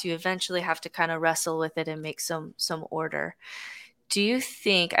chaos. You eventually have to kind of wrestle with it and make some order. Do you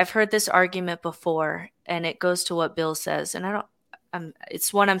think, I've heard this argument before, and it goes to what Bill says, and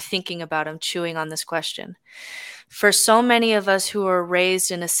it's one I'm thinking about. I'm chewing on this question. For so many of us who are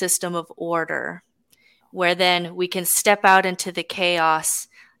raised in a system of order, where then we can step out into the chaos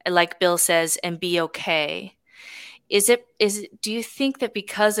like Bill says, and be okay. Do you think that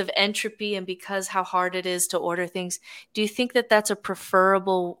because of entropy and because how hard it is to order things, do you think that that's a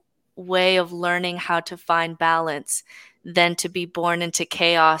preferable way of learning how to find balance than to be born into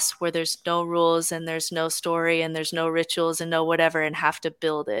chaos where there's no rules and there's no story and there's no rituals and no whatever, and have to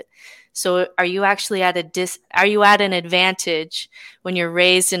build it? So are you actually at an advantage when you're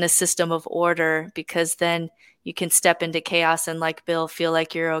raised in a system of order, because then you can step into chaos and, like Bill, feel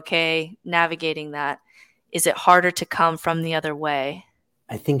like you're okay navigating that? Is it harder to come from the other way?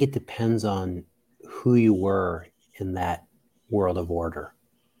 I think it depends on who you were in that world of order.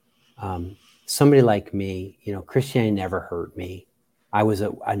 Somebody like me, Christianity never hurt me. I was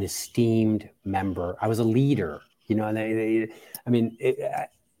an esteemed member. I was a leader, and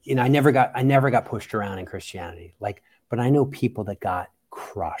I never got pushed around in Christianity. But I know people that got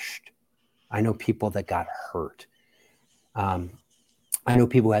crushed. I know people that got hurt. I know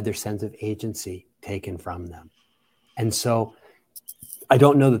people who had their sense of agency taken from them. And so I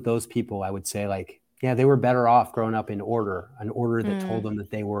don't know that those people, I would say, they were better off growing up in an order that told them that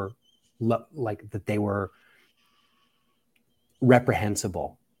they were that they were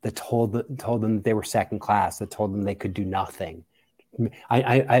reprehensible, that told them that they were second class, that told them they could do nothing.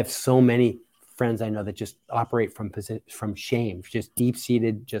 I have so many friends I know that just operate from shame, just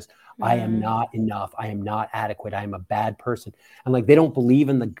deep-seated, I am not enough, I am not adequate, I am a bad person. And they don't believe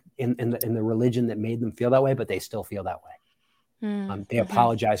in the religion that made them feel that way, but they still feel that way. They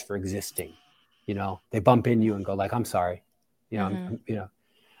apologize for existing. They bump into you and go I'm sorry.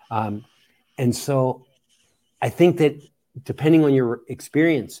 And so I think that depending on your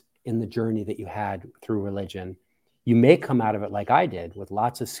experience in the journey that you had through religion, you may come out of it like I did, with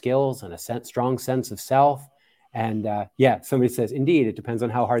lots of skills and a strong sense of self. And somebody says, indeed, it depends on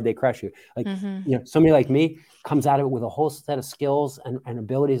how hard they crush you. Somebody like me comes out of it with a whole set of skills and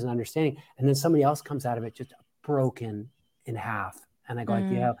abilities and understanding. And then somebody else comes out of it just broken in half. And I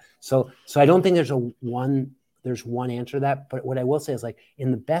go So I don't think there's one answer to that. But what I will say is,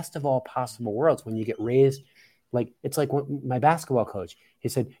 in the best of all possible worlds, when you get raised, it's like my basketball coach, he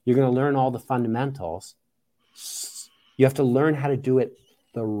said, you're going to learn all the fundamentals. You have to learn how to do it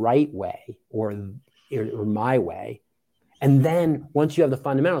the right way or my way. And then once you have the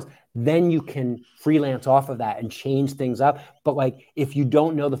fundamentals, then you can freelance off of that and change things up. But if you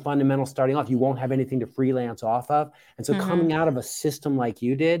don't know the fundamentals starting off, you won't have anything to freelance off of. And so coming out of a system like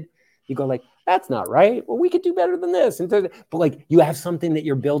you did, you go that's not right. Well, we could do better than this. But you have something that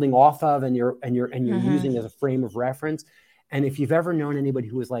you're building off of, and you're using as a frame of reference. And if you've ever known anybody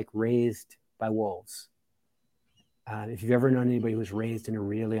who was raised by wolves, if you've ever known anybody who was raised in a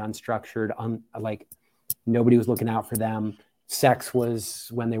really unstructured, nobody was looking out for them. Sex was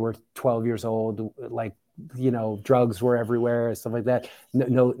when they were 12 years old, drugs were everywhere, stuff like that.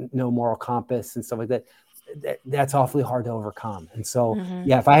 No moral compass and stuff like that. That's awfully hard to overcome. And so,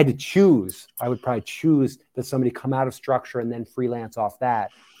 if I had to choose, I would probably choose that somebody come out of structure and then freelance off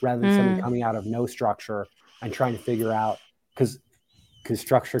that, rather than somebody coming out of no structure and trying to figure out, because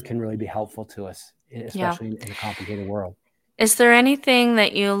structure can really be helpful to us, especially in a complicated world. Is there anything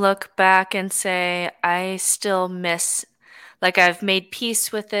that you look back and say, I still miss? I've made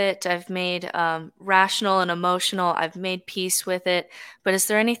peace with it. I've made rational and emotional. I've made peace with it. But is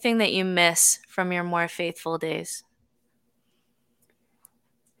there anything that you miss from your more faithful days?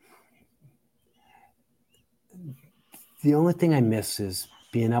 The only thing I miss is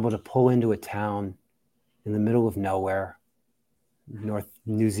being able to pull into a town in the middle of nowhere,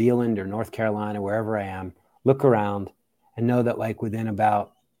 New Zealand or North Carolina, wherever I am, look around and know that within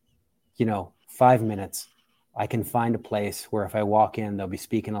about, 5 minutes, I can find a place where if I walk in, they'll be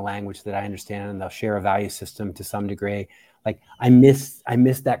speaking a language that I understand, and they'll share a value system to some degree. I miss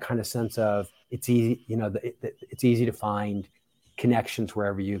that kind of sense of it's easy, it's easy to find connections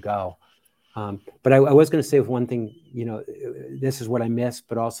wherever you go. But I was going to say one thing, this is what I miss,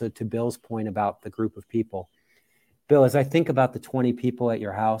 but also to Bill's point about the group of people. Bill, as I think about the 20 people at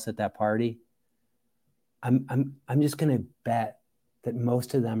your house at that party, I'm just going to bet that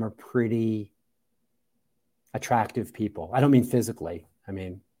most of them are pretty attractive people. I don't mean physically. I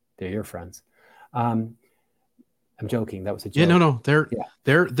mean, they're your friends. I'm joking. That was a joke. Yeah, no.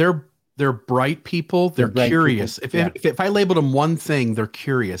 They're bright people. They're curious. People. If I labeled them one thing, they're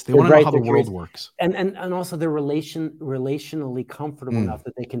curious. They want to know how the world works. And also they're relationally comfortable enough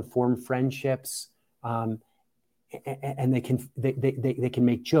that they can form friendships. And they can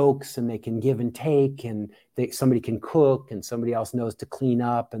make jokes, and they can give and take, and somebody can cook, and somebody else knows to clean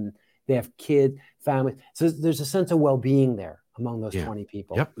up, and they have kids, families. So there's a sense of well-being there among those 20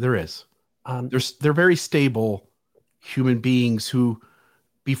 people. Yep, there is. They're very stable human beings who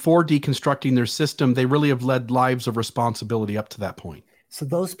before deconstructing their system, they really have led lives of responsibility up to that point. So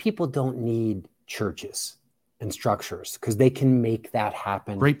those people don't need churches and structures because they can make that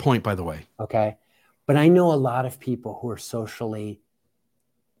happen. Great point, by the way. Okay. But I know a lot of people who are socially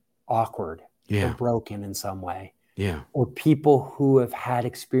awkward or broken in some way. Yeah. Or people who have had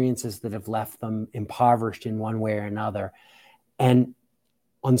experiences that have left them impoverished in one way or another. And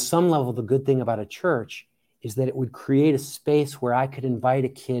on some level, the good thing about a church is that it would create a space where I could invite a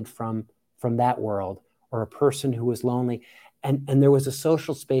kid from that world or a person who was lonely. And there was a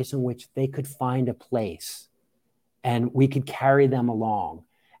social space in which they could find a place and we could carry them along.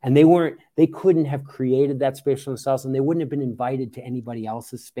 And they couldn't have created that space for themselves, and they wouldn't have been invited to anybody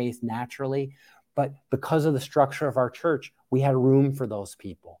else's space naturally. But because of the structure of our church, we had room for those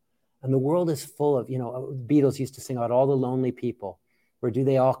people. And the world is full of, Beatles used to sing about all the lonely people. Where do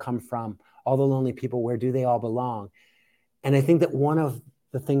they all come from? All the lonely people, where do they all belong? And I think that one of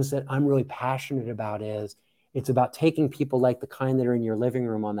the things that I'm really passionate about is it's about taking people like the kind that are in your living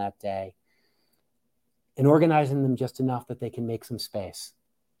room on that day and organizing them just enough that they can make some space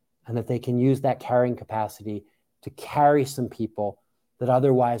and that they can use that carrying capacity to carry some people that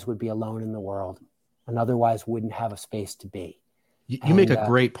otherwise would be alone in the world and otherwise wouldn't have a space to be. You make a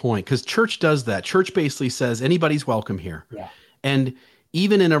great point, because church does that. Church basically says anybody's welcome here. Yeah. And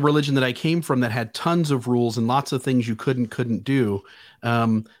even in a religion that I came from that had tons of rules and lots of things you couldn't do,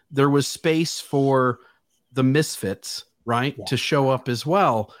 there was space for the misfits, right, to show up as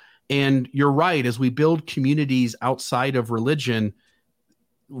well. And you're right, as we build communities outside of religion,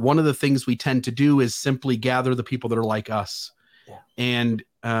 one of the things we tend to do is simply gather the people that are like us. Yeah. And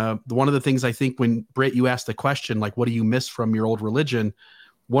one of the things I think when, Britt, you asked the question, like, what do you miss from your old religion?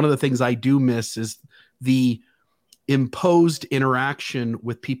 One of the things I do miss is the imposed interaction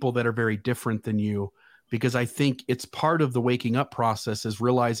with people that are very different than you, because I think it's part of the waking up process is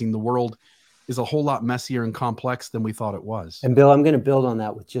realizing the world is a whole lot messier and complex than we thought it was. And Bill, I'm going to build on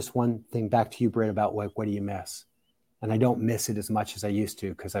that with just one thing back to you, Britt, about what do you miss? And I don't miss it as much as I used to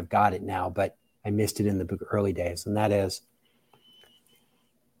because I've got it now, but I missed it in the early days. And that is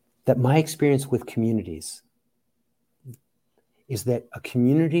that my experience with communities is that a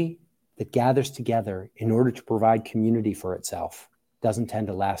community that gathers together in order to provide community for itself doesn't tend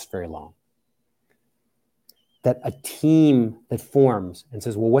to last very long. That a team that forms and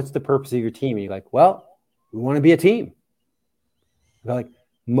says, well, what's the purpose of your team? And you're like, well, we want to be a team. They're like,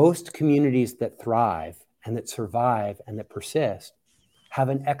 most communities that thrive and that survive and that persist have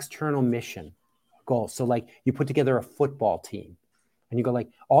an external mission goal. So like you put together a football team and you go like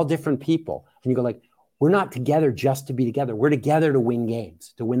all different people and you go like, we're not together just to be together. We're together to win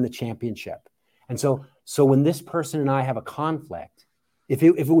games, to win the championship. And so when this person and I have a conflict, if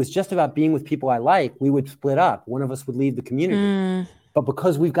it was just about being with people I like, we would split up. One of us would leave the community. But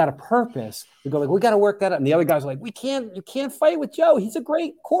because we've got a purpose, we go like, we got to work that out. And the other guys are like, you can't fight with Joe. He's a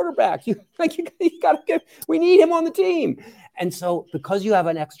great quarterback. We need him on the team. And so because you have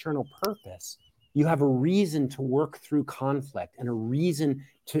an external purpose, you have a reason to work through conflict and a reason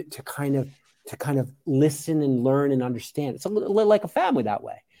to kind of listen and learn and understand. It's a little like a family that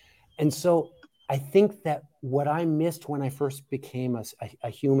way. And so I think that what I missed when I first became a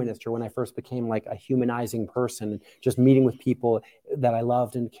humanist, or when I first became like a humanizing person, just meeting with people that I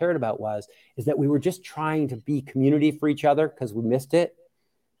loved and cared about, is that we were just trying to be community for each other because we missed it,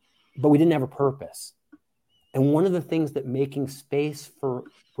 but we didn't have a purpose. And one of the things that making space for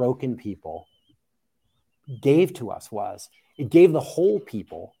broken people gave to us was it gave the whole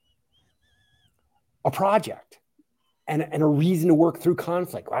people a project. And a reason to work through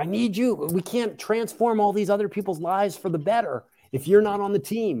conflict. I need you. We can't transform all these other people's lives for the better if you're not on the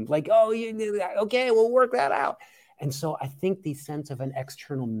team. Like, okay, we'll work that out. And so I think the sense of an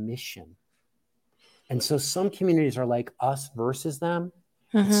external mission. And so some communities are like us versus them.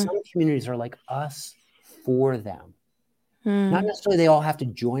 Mm-hmm. Some communities are like us for them. Not necessarily they all have to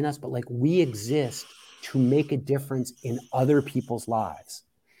join us, but like we exist to make a difference in other people's lives.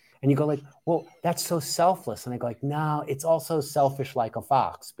 And you go like, well, that's so selfless. And I go like, no, it's also selfish like a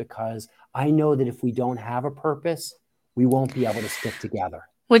fox, because I know that if we don't have a purpose, we won't be able to stick together.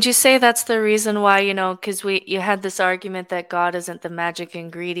 Would you say that's the reason why, because you had this argument that God isn't the magic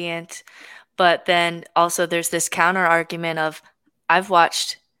ingredient, but then also there's this counter argument of I've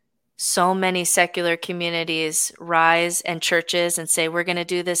watched so many secular communities rise and churches and say, we're going to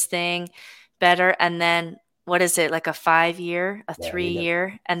do this thing better. And then what is it, like a 5-year, a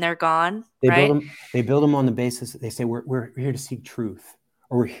 3-year, and they're gone, right? They build them on the basis that they say we're here to seek truth,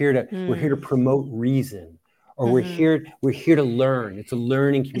 or we're here to promote reason, or we're here to learn. It's a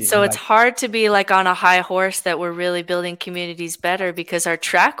learning community. So it's hard to be like on a high horse that we're really building communities better, because our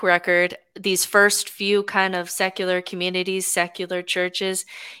track record, these first few kind of secular communities, secular churches,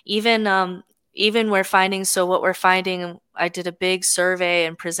 even we're finding, so what we're finding, I did a big survey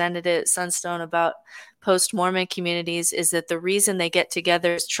and presented it at Sunstone about post-Mormon communities, is that the reason they get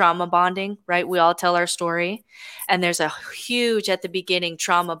together is trauma bonding, right? We all tell our story, and there's a huge, at the beginning,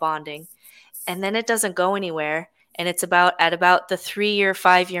 trauma bonding, and then it doesn't go anywhere. And it's at about the 3-year,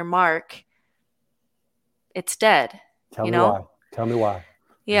 5-year mark, it's dead. Tell me why.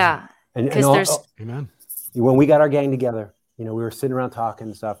 Yeah. Because Amen. When we got our gang together, we were sitting around talking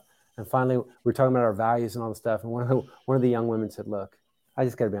and stuff. And finally, we were talking about our values and all the stuff. And one of the young women said, look, I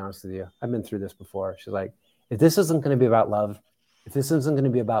just got to be honest with you. I've been through this before. She's like, if this isn't going to be about love, if this isn't going to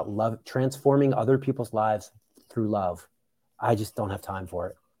be about love, transforming other people's lives through love, I just don't have time for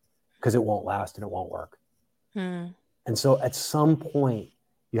it, because it won't last and it won't work. And so at some point,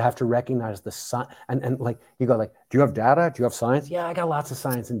 you have to recognize the science. And like, you go like, do you have data? Do you have science? Yeah, I got lots of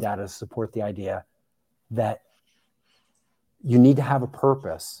science and data to support the idea that you need to have a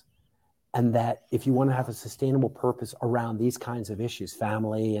purpose. And that if you want to have a sustainable purpose around these kinds of issues,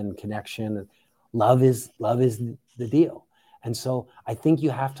 family and connection, love is the deal. And so I think you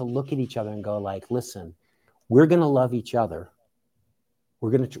have to look at each other and go like, listen, we're going to love each other. We're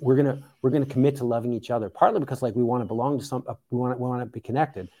going to commit to loving each other, partly because like we want to belong to we want to be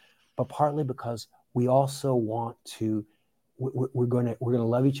connected, but partly because we also want to, we're going to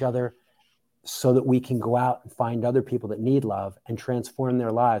love each other so that we can go out and find other people that need love and transform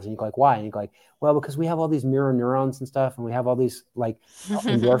their lives. And you're like, why? And you're like, well, because we have all these mirror neurons and stuff, and we have all these like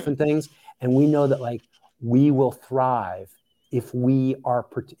endorphin things. And we know that like we will thrive if we are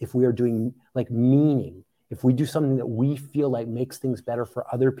doing like meaning. If we do something that we feel like makes things better for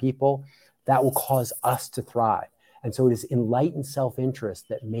other people, that will cause us to thrive. And so it is enlightened self-interest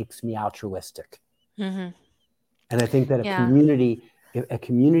that makes me altruistic. And I think that a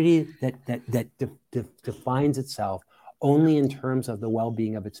community that defines itself only in terms of the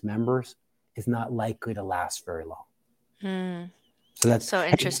well-being of its members is not likely to last very long. So that's so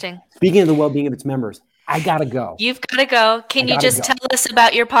interesting. Speaking of the well-being of its members, I gotta go. You've got to go. Can you just tell us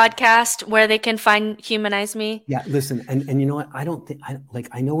about your podcast, where they can find Humanize Me? Yeah, listen, and you know what? I know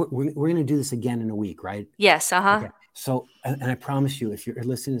we're going to do this again in a week, right? Yes. Okay. So, and I promise you, if you're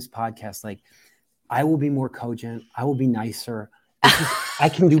listening to this podcast, like I will be more cogent. I will be nicer. I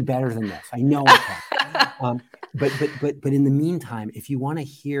can do better than this. I know I can. But in the meantime, if you want to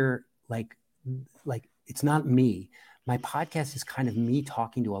hear like it's not me. My podcast is kind of me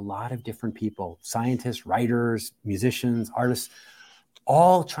talking to a lot of different people, scientists, writers, musicians, artists,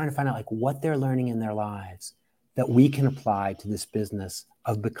 all trying to find out like what they're learning in their lives that we can apply to this business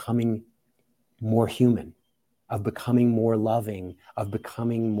of becoming more human, of becoming more loving, of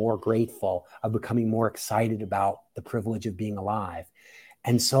becoming more grateful, of becoming more excited about the privilege of being alive.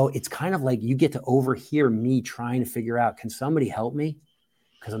 And so it's kind of like you get to overhear me trying to figure out, can somebody help me?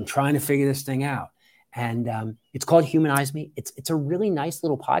 Because I'm trying to figure this thing out. And it's called Humanize Me. It's a really nice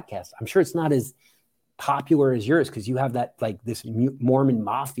little podcast. I'm sure it's not as popular as yours because you have that like this Mormon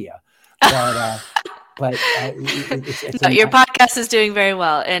mafia. But your podcast is doing very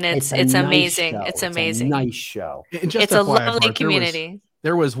well, and it's amazing. Nice it's amazing. It's a nice show. It's a lovely community.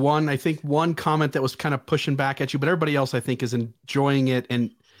 There was one comment that was kind of pushing back at you, but everybody else I think is enjoying it.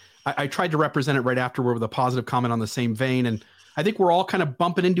 And I tried to represent it right afterward with a positive comment on the same vein. And I think we're all kind of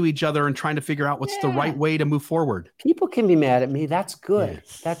bumping into each other and trying to figure out what's the right way to move forward. People can be mad at me. That's good.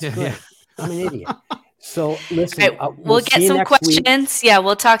 Yeah. That's good. Yeah. I'm an idiot. So listen, we'll get some questions. Week. Yeah,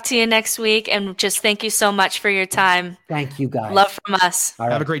 we'll talk to you next week. And just thank you so much for your time. Thank you, guys. Love from us. All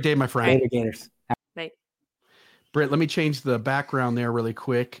right. Have a great day, my friend. Later, Gators. Bye. Britt, let me change the background there really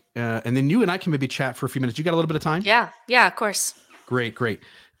quick. And then you and I can maybe chat for a few minutes. You got a little bit of time? Yeah, of course. Great.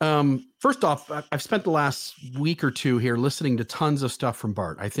 First off, I've spent the last week or two here listening to tons of stuff from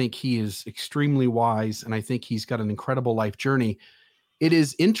Bart. I think he is extremely wise, and I think he's got an incredible life journey. It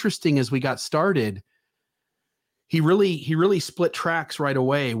is interesting as we got started. He really split tracks right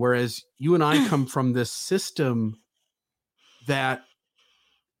away, whereas you and I come from this system that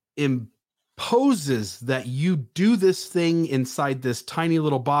imposes that you do this thing inside this tiny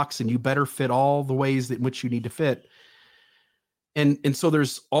little box and you better fit all the ways in which you need to fit. And so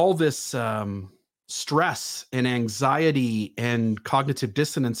there's all this stress and anxiety and cognitive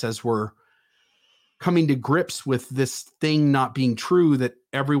dissonance as we're coming to grips with this thing not being true that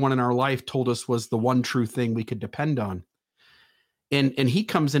everyone in our life told us was the one true thing we could depend on. And he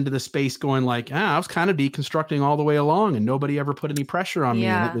comes into the space going like, I was kind of deconstructing all the way along and nobody ever put any pressure on me.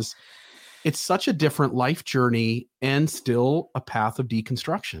 And it's such a different life journey and still a path of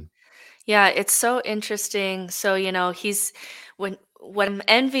deconstruction. Yeah, it's so interesting. So, he's what I'm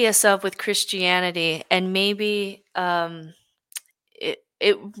envious of with Christianity, and maybe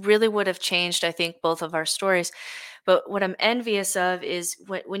it really would have changed, I think, both of our stories. But what I'm envious of is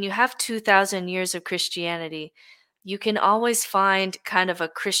when you have 2,000 years of Christianity, you can always find kind of a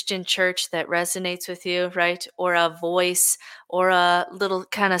Christian church that resonates with you, right? Or a voice or a little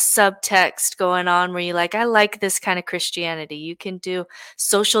kind of subtext going on where you like, I like this kind of Christianity. You can do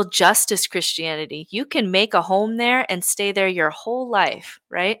social justice Christianity. You can make a home there and stay there your whole life,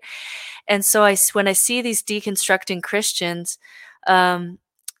 right? And so when I see these deconstructing Christians,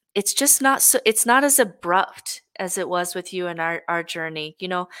 it's just not so, it's not as abrupt as it was with you and our journey.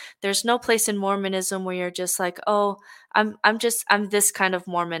 There's no place in Mormonism where you're just like, oh, I'm this kind of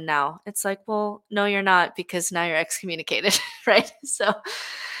Mormon now. It's like, well, no, you're not, because now you're excommunicated. Right. So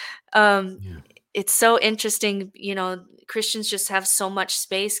it's so interesting. Christians just have so much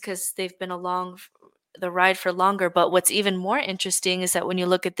space because they've been along the ride for longer. But what's even more interesting is that when you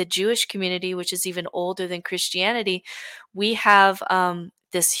look at the Jewish community, which is even older than Christianity, we have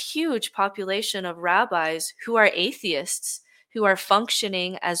this huge population of rabbis who are atheists, who are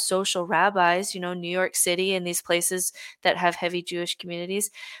functioning as social rabbis, New York City and these places that have heavy Jewish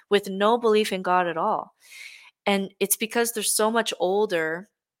communities, with no belief in God at all. And it's because they're so much older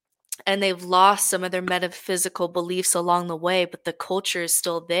and they've lost some of their metaphysical beliefs along the way, but the culture is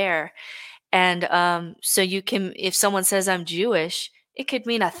still there. And so if someone says I'm Jewish, it could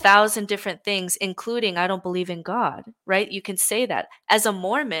mean 1,000 different things, including I don't believe in God, right? You can say that. As a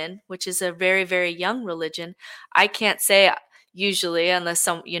Mormon, which is a very, very young religion, I can't say usually, unless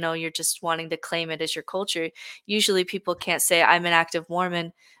you're just wanting to claim it as your culture. Usually people can't say I'm an active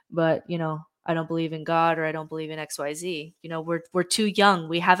Mormon, but I don't believe in God or I don't believe in XYZ. We're too young.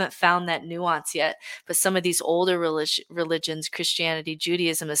 We haven't found that nuance yet. But some of these older religions, Christianity,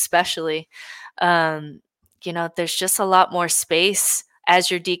 Judaism especially, there's just a lot more space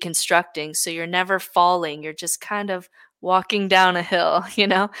as you're deconstructing. So you're never falling. You're just kind of walking down a hill,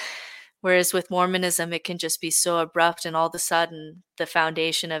 Whereas with Mormonism, it can just be so abrupt and all of a sudden the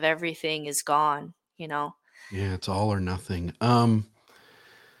foundation of everything is gone, Yeah, it's all or nothing.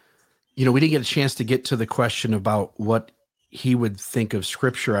 We didn't get a chance to get to the question about what he would think of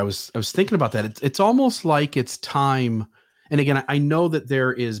Scripture. I was thinking about that. It's almost like it's time. And again, I know that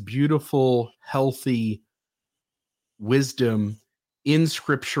there is beautiful, healthy wisdom in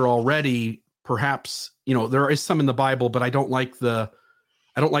Scripture already. Perhaps, there is some in the Bible, but I don't like the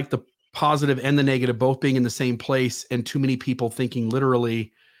positive and the negative both being in the same place, and too many people thinking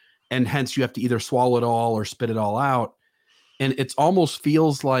literally, and hence you have to either swallow it all or spit it all out. And it almost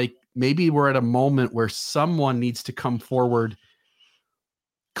feels like maybe we're at a moment where someone needs to come forward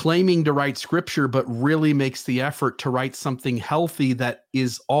claiming to write Scripture, but really makes the effort to write something healthy that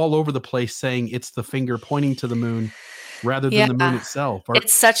is all over the place, saying it's the finger pointing to the moon rather than the moon itself.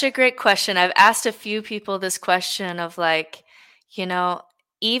 It's such a great question. I've asked a few people this question of like,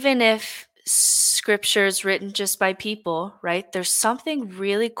 even if Scripture is written just by people, right? There's something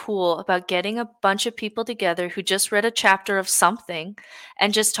really cool about getting a bunch of people together who just read a chapter of something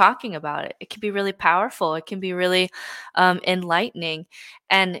and just talking about it. It can be really powerful. It can be really enlightening.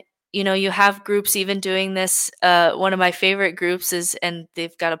 And, you have groups even doing this. One of my favorite groups is, and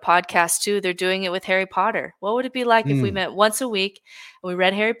they've got a podcast too, they're doing it with Harry Potter. What would it be like if we met once a week and we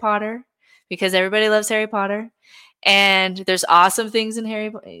read Harry Potter, because everybody loves Harry Potter? And there's awesome things in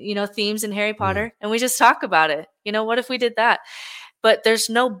themes in Harry Potter, and we just talk about it. What if we did that? But there's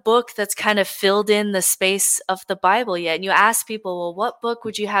no book that's kind of filled in the space of the Bible yet. And you ask people, well, what book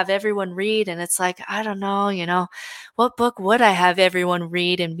would you have everyone read? And it's like, I don't know, what book would I have everyone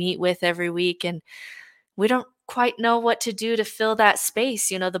read and meet with every week? And we don't quite know what to do to fill that space.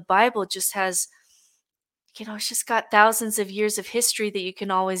 The Bible just has, it's just got thousands of years of history that you can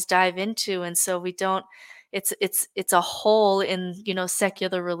always dive into. And so we don't, it's a hole in,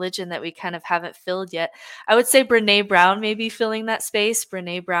 secular religion that we kind of haven't filled yet. I would say Brene Brown may be filling that space.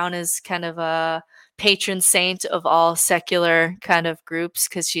 Brene Brown is kind of a patron saint of all secular kind of groups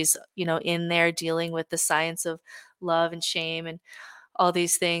because she's, in there dealing with the science of love and shame and all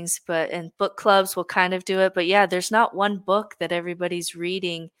these things. And book clubs will kind of do it. But yeah, there's not one book that everybody's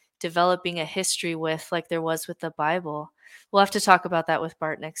reading, developing a history with like there was with the Bible. We'll have to talk about that with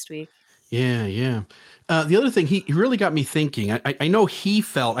Bart next week. Yeah. The other thing, he really got me thinking. I know he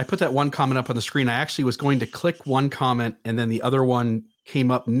felt, I put that one comment up on the screen. I actually was going to click one comment and then the other one came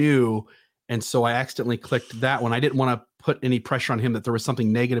up new. And so I accidentally clicked that one. I didn't want to put any pressure on him that there was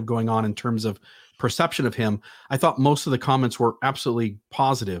something negative going on in terms of perception of him. I thought most of the comments were absolutely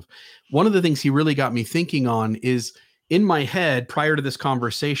positive. One of the things he really got me thinking on is, in my head prior to this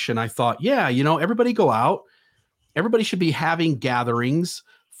conversation, I thought, yeah, everybody go out. Everybody should be having gatherings,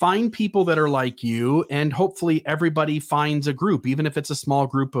 find people that are like you, and hopefully everybody finds a group, even if it's a small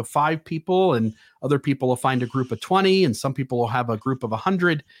group of 5 people, and other people will find a group of 20, and some people will have a group of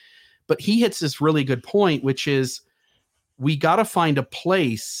 100. But he hits this really good point, which is we got to find a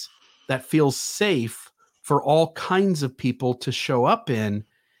place that feels safe for all kinds of people to show up in.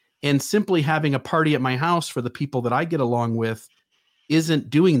 And simply having a party at my house for the people that I get along with isn't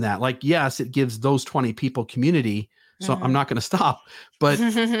doing that. Like, yes, it gives those 20 people community. So I'm not going to stop, but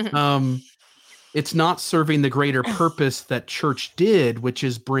it's not serving the greater purpose that church did, which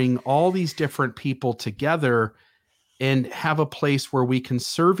is bring all these different people together and have a place where we can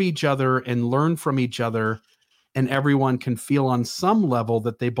serve each other and learn from each other, and everyone can feel on some level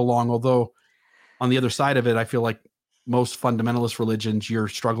that they belong. Although on the other side of it, I feel like most fundamentalist religions, you're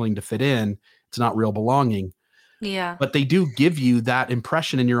struggling to fit in. It's not real belonging. Yeah. But they do give you that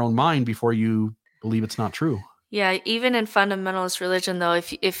impression in your own mind before you believe it's not true. Yeah, even in fundamentalist religion, though,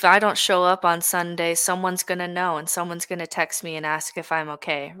 if I don't show up on Sunday, someone's going to know, and someone's going to text me and ask if I'm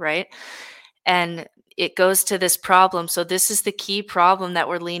okay, right? And it goes to this problem. So this is the key problem that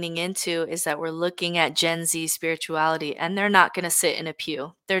we're leaning into, is that we're looking at Gen Z spirituality, and they're not going to sit in a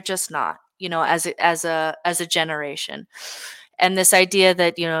pew. They're just not, as a generation. And this idea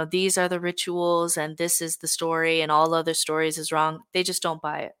that, these are the rituals and this is the story and all other stories is wrong. They just don't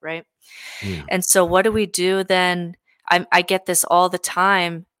buy it, right? Yeah. And so what do we do then? I get this all the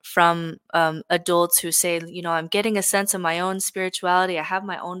time from adults who say, I'm getting a sense of my own spirituality. I have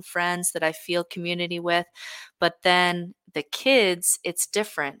my own friends that I feel community with. But then the kids, it's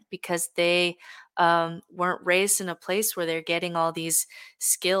different because they weren't raised in a place where they're getting all these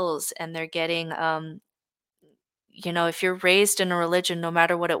skills, and they're getting if you're raised in a religion, no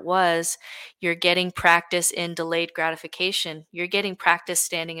matter what it was, you're getting practice in delayed gratification. You're getting practice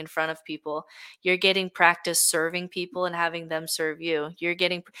standing in front of people. You're getting practice serving people and having them serve you. You're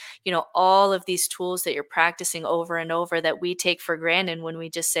getting, all of these tools that you're practicing over and over that we take for granted when we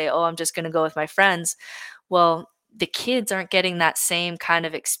just say, oh, I'm just going to go with my friends. Well, the kids aren't getting that same kind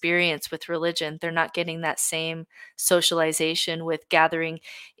of experience with religion. They're not getting that same socialization with gathering.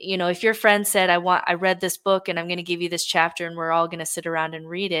 If your friend said, I read this book and I'm going to give you this chapter and we're all going to sit around and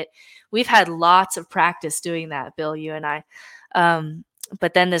read it. We've had lots of practice doing that, Bill, you and I.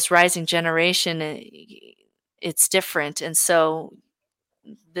 But then this rising generation, it's different. And so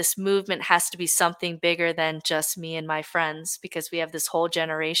this movement has to be something bigger than just me and my friends, because we have this whole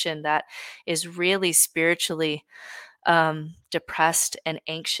generation that is really spiritually depressed and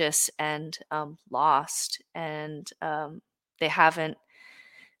anxious and lost, and we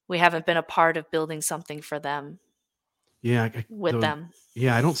haven't been a part of building something for them. Yeah, them.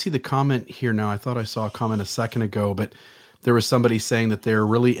 Yeah, I don't see the comment here now. I thought I saw a comment a second ago, but there was somebody saying that they're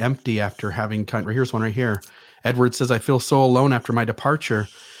really empty after having here's one right here. Edward says, I feel so alone after my departure.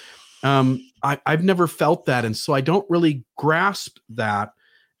 I've never felt that. And so I don't really grasp that.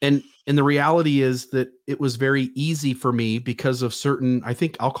 And the reality is that it was very easy for me because of certain, I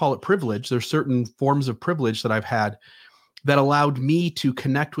think I'll call it privilege. There's certain forms of privilege that I've had that allowed me to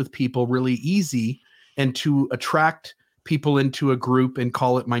connect with people really easy and to attract people into a group and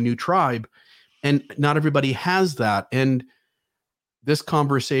call it my new tribe. And not everybody has that. And this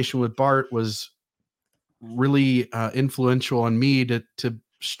conversation with Bart was really influential on me to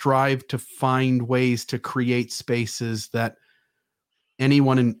strive to find ways to create spaces that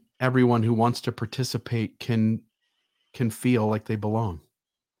anyone and everyone who wants to participate can feel like they belong.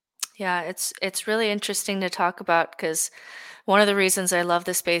 Yeah, it's really interesting to talk about, because one of the reasons I love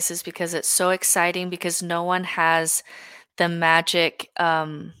this space is because it's so exciting, because no one has the magic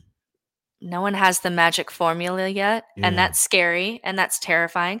formula yet. Yeah. And that's scary and that's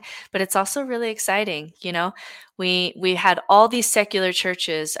terrifying, but it's also really exciting. We had all these secular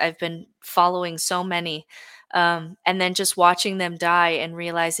churches. I've been following so many, and then just watching them die and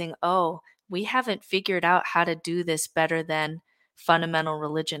realizing, oh, we haven't figured out how to do this better than fundamental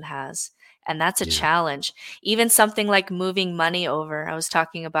religion has. And that's a challenge. Even something like moving money over. I was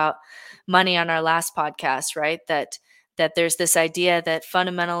talking about money on our last podcast, right? That there's this idea that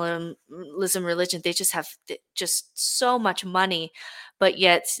fundamentalism religion, they just have just so much money, but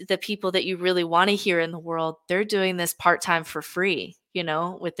yet the people that you really want to hear in the world, they're doing this part-time for free,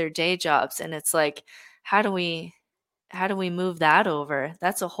 with their day jobs. And it's like, how do we move that over?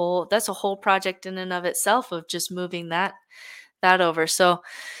 That's a whole project in and of itself, of just moving that over. So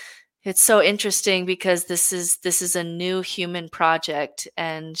It's so interesting because this is a new human project,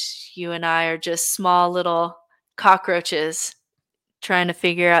 and you and I are just small little cockroaches trying to,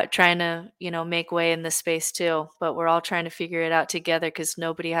 make way in this space too. But we're all trying to figure it out together because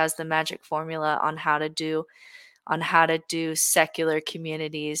nobody has the magic formula on how to do secular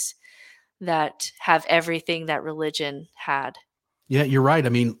communities that have everything that religion had. Yeah, you're right. I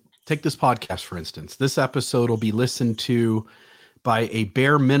mean, take this podcast, for instance. This episode will be listened to by a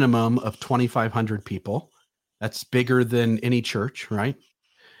bare minimum of 2,500 people. That's bigger than any church, right?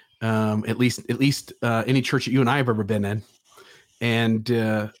 At least any church that you and I have ever been in. And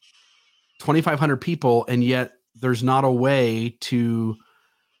 2,500 people, and yet there's not a way to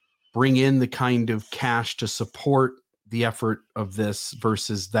bring in the kind of cash to support the effort of this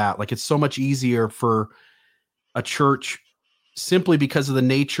versus that. Like, it's so much easier for a church simply because of the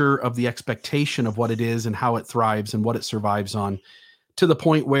nature of the expectation of what it is and how it thrives and what it survives on, to the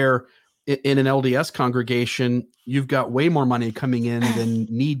point where in an LDS congregation, you've got way more money coming in than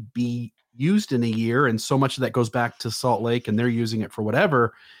need be used in a year. And so much of that goes back to Salt Lake, and they're using it for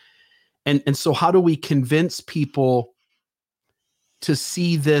whatever. And so how do we convince people to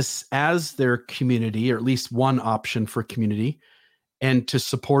see this as their community, or at least one option for community, and to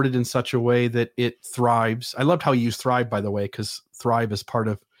support it in such a way that it thrives? I loved how you use thrive, by the way, because thrive is part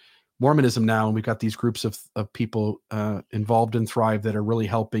of Mormonism now. And we've got these groups of people involved in Thrive that are really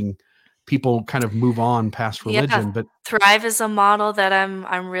helping people kind of move on past religion. Yeah, but Thrive is a model that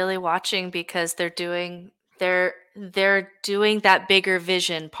I'm really watching because they're doing that bigger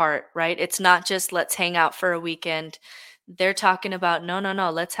vision part, right? It's not just let's hang out for a weekend. They're talking about no,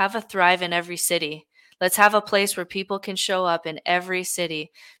 let's have a Thrive in every city. Let's have a place where people can show up in every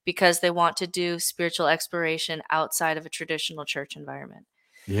city because they want to do spiritual exploration outside of a traditional church environment.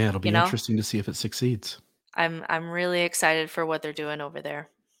 Yeah, it'll be interesting to see if it succeeds. I'm really excited for what they're doing over there.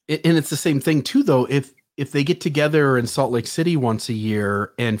 And it's the same thing too, though. If they get together in Salt Lake City once a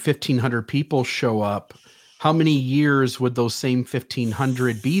year and 1,500 people show up, how many years would those same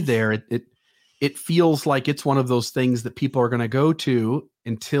 1,500 be there? It feels like it's one of those things that people are going to go to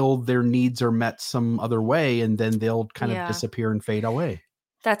until their needs are met some other way, and then they'll kind of disappear and fade away.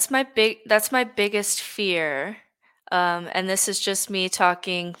 That's my biggest fear. And this is just me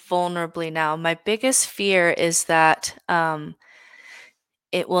talking vulnerably now. My biggest fear is that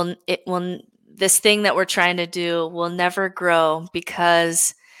this thing that we're trying to do will never grow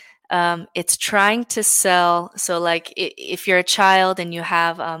because it's trying to sell. So like if you're a child and you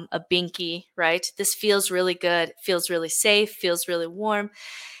have a binky, right? This feels really good, feels really safe, feels really warm.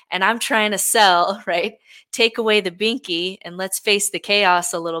 And I'm trying to sell, right? Take away the binky and let's face the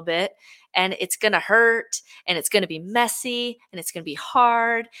chaos a little bit. And it's going to hurt, and it's going to be messy, and it's going to be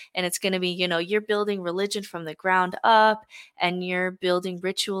hard, and it's going to be, you're building religion from the ground up, and you're building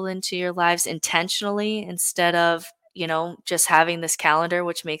ritual into your lives intentionally instead of, just having this calendar,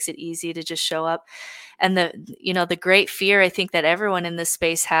 which makes it easy to just show up. And the great fear I think that everyone in this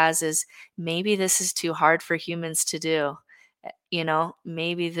space has is maybe this is too hard for humans to do.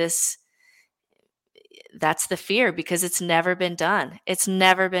 Maybe that's the fear because it's never been done. It's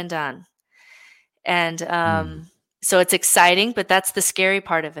never been done. And so it's exciting, but that's the scary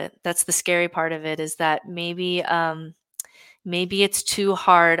part of it. That's the scary part of it is that maybe it's too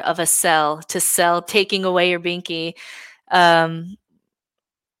hard of a sell to sell taking away your binky. And,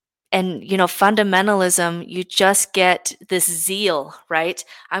 fundamentalism, you just get this zeal, right?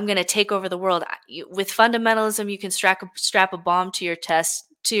 I'm going to take over the world. With fundamentalism, you can strap a bomb to your chest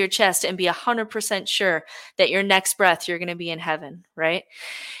and be 100% sure that your next breath, you're going to be in heaven, right?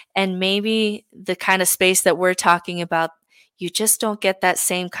 And maybe the kind of space that we're talking about, you just don't get that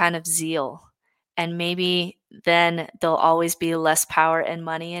same kind of zeal. And maybe then there'll always be less power and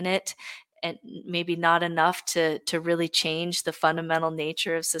money in it, and maybe not enough to really change the fundamental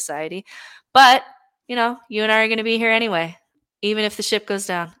nature of society. But, you and I are going to be here anyway, even if the ship goes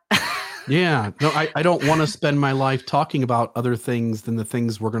down. Yeah. No, I don't want to spend my life talking about other things than the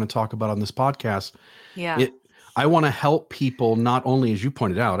things we're going to talk about on this podcast. Yeah. I want to help people not only, as you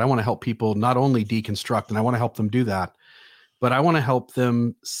pointed out, I want to help people not only deconstruct, and I want to help them do that, but I want to help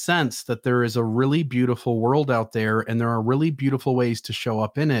them sense that there is a really beautiful world out there, and there are really beautiful ways to show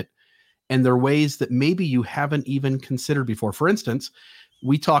up in it. And there are ways that maybe you haven't even considered before. For instance,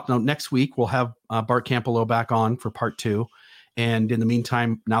 we talk now next week, we'll have Bart Campolo back on for part 2. And in the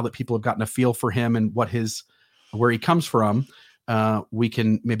meantime, now that people have gotten a feel for him and where he comes from, we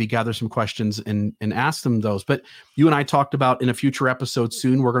can maybe gather some questions and ask them those. But you and I talked about in a future episode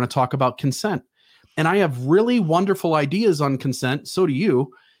soon, we're going to talk about consent. And I have really wonderful ideas on consent. So do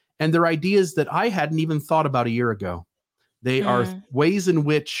you. And they're ideas that I hadn't even thought about a year ago. They are ways in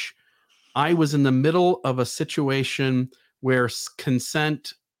which I was in the middle of a situation where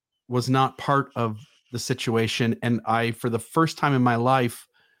consent was not part of the situation. And I, for the first time in my life,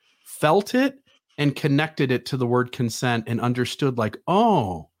 felt it and connected it to the word consent and understood like,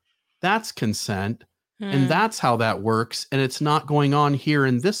 oh, that's consent. And that's how that works. And it's not going on here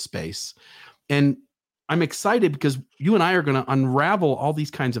in this space. And I'm excited because you and I are going to unravel all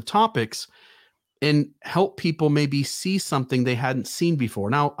these kinds of topics and help people maybe see something they hadn't seen before.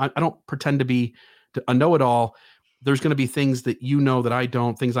 Now, I don't pretend to be a know-it-all. There's going to be things that you know that I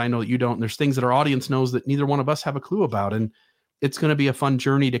don't, things I know that you don't. And there's things that our audience knows that neither one of us have a clue about. And it's going to be a fun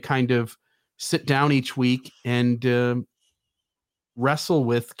journey to kind of sit down each week and wrestle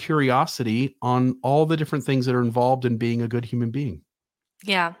with curiosity on all the different things that are involved in being a good human being.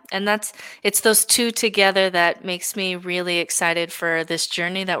 Yeah, and it's those two together that makes me really excited for this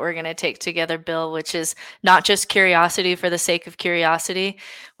journey that we're going to take together, Bill, which is not just curiosity for the sake of curiosity,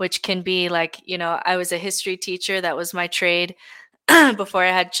 which can be like, I was a history teacher. That was my trade before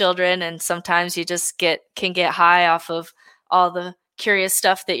I had children. And sometimes you just can get high off of all the curious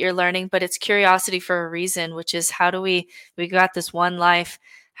stuff that you're learning, but it's curiosity for a reason, which is we got this one life.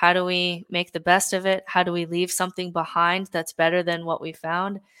 How do we make the best of it? How do we leave something behind that's better than what we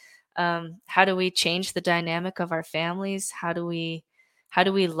found? How do we change the dynamic of our families? How do we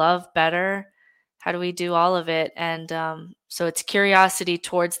love better? How do we do all of it? And so it's curiosity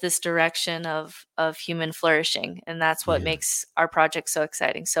towards this direction of human flourishing. And that's what makes our project so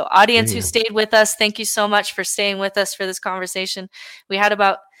exciting. So audience who stayed with us, thank you so much for staying with us for this conversation. We had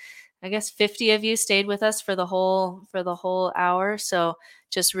about, I guess, 50 of you stayed with us for the whole hour. So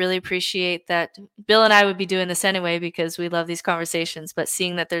just really appreciate that. Bill and I would be doing this anyway because we love these conversations, but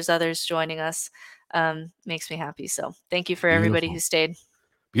seeing that there's others joining us makes me happy. So thank you for everybody who stayed.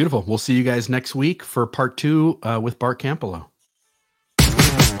 Beautiful. We'll see you guys next week for part 2 with Bart Campolo.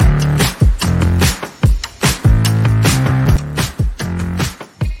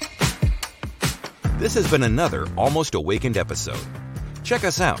 This has been another Almost Awakened episode. Check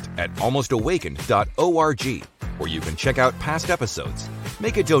us out at almostawakened.org, where you can check out past episodes,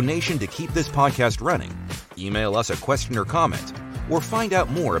 make a donation to keep this podcast running, email us a question or comment, or find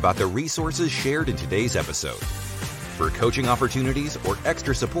out more about the resources shared in today's episode. For coaching opportunities or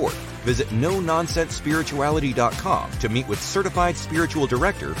extra support, visit NoNonsenseSpirituality.com to meet with Certified Spiritual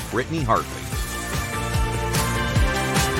Director Brittany Hartley.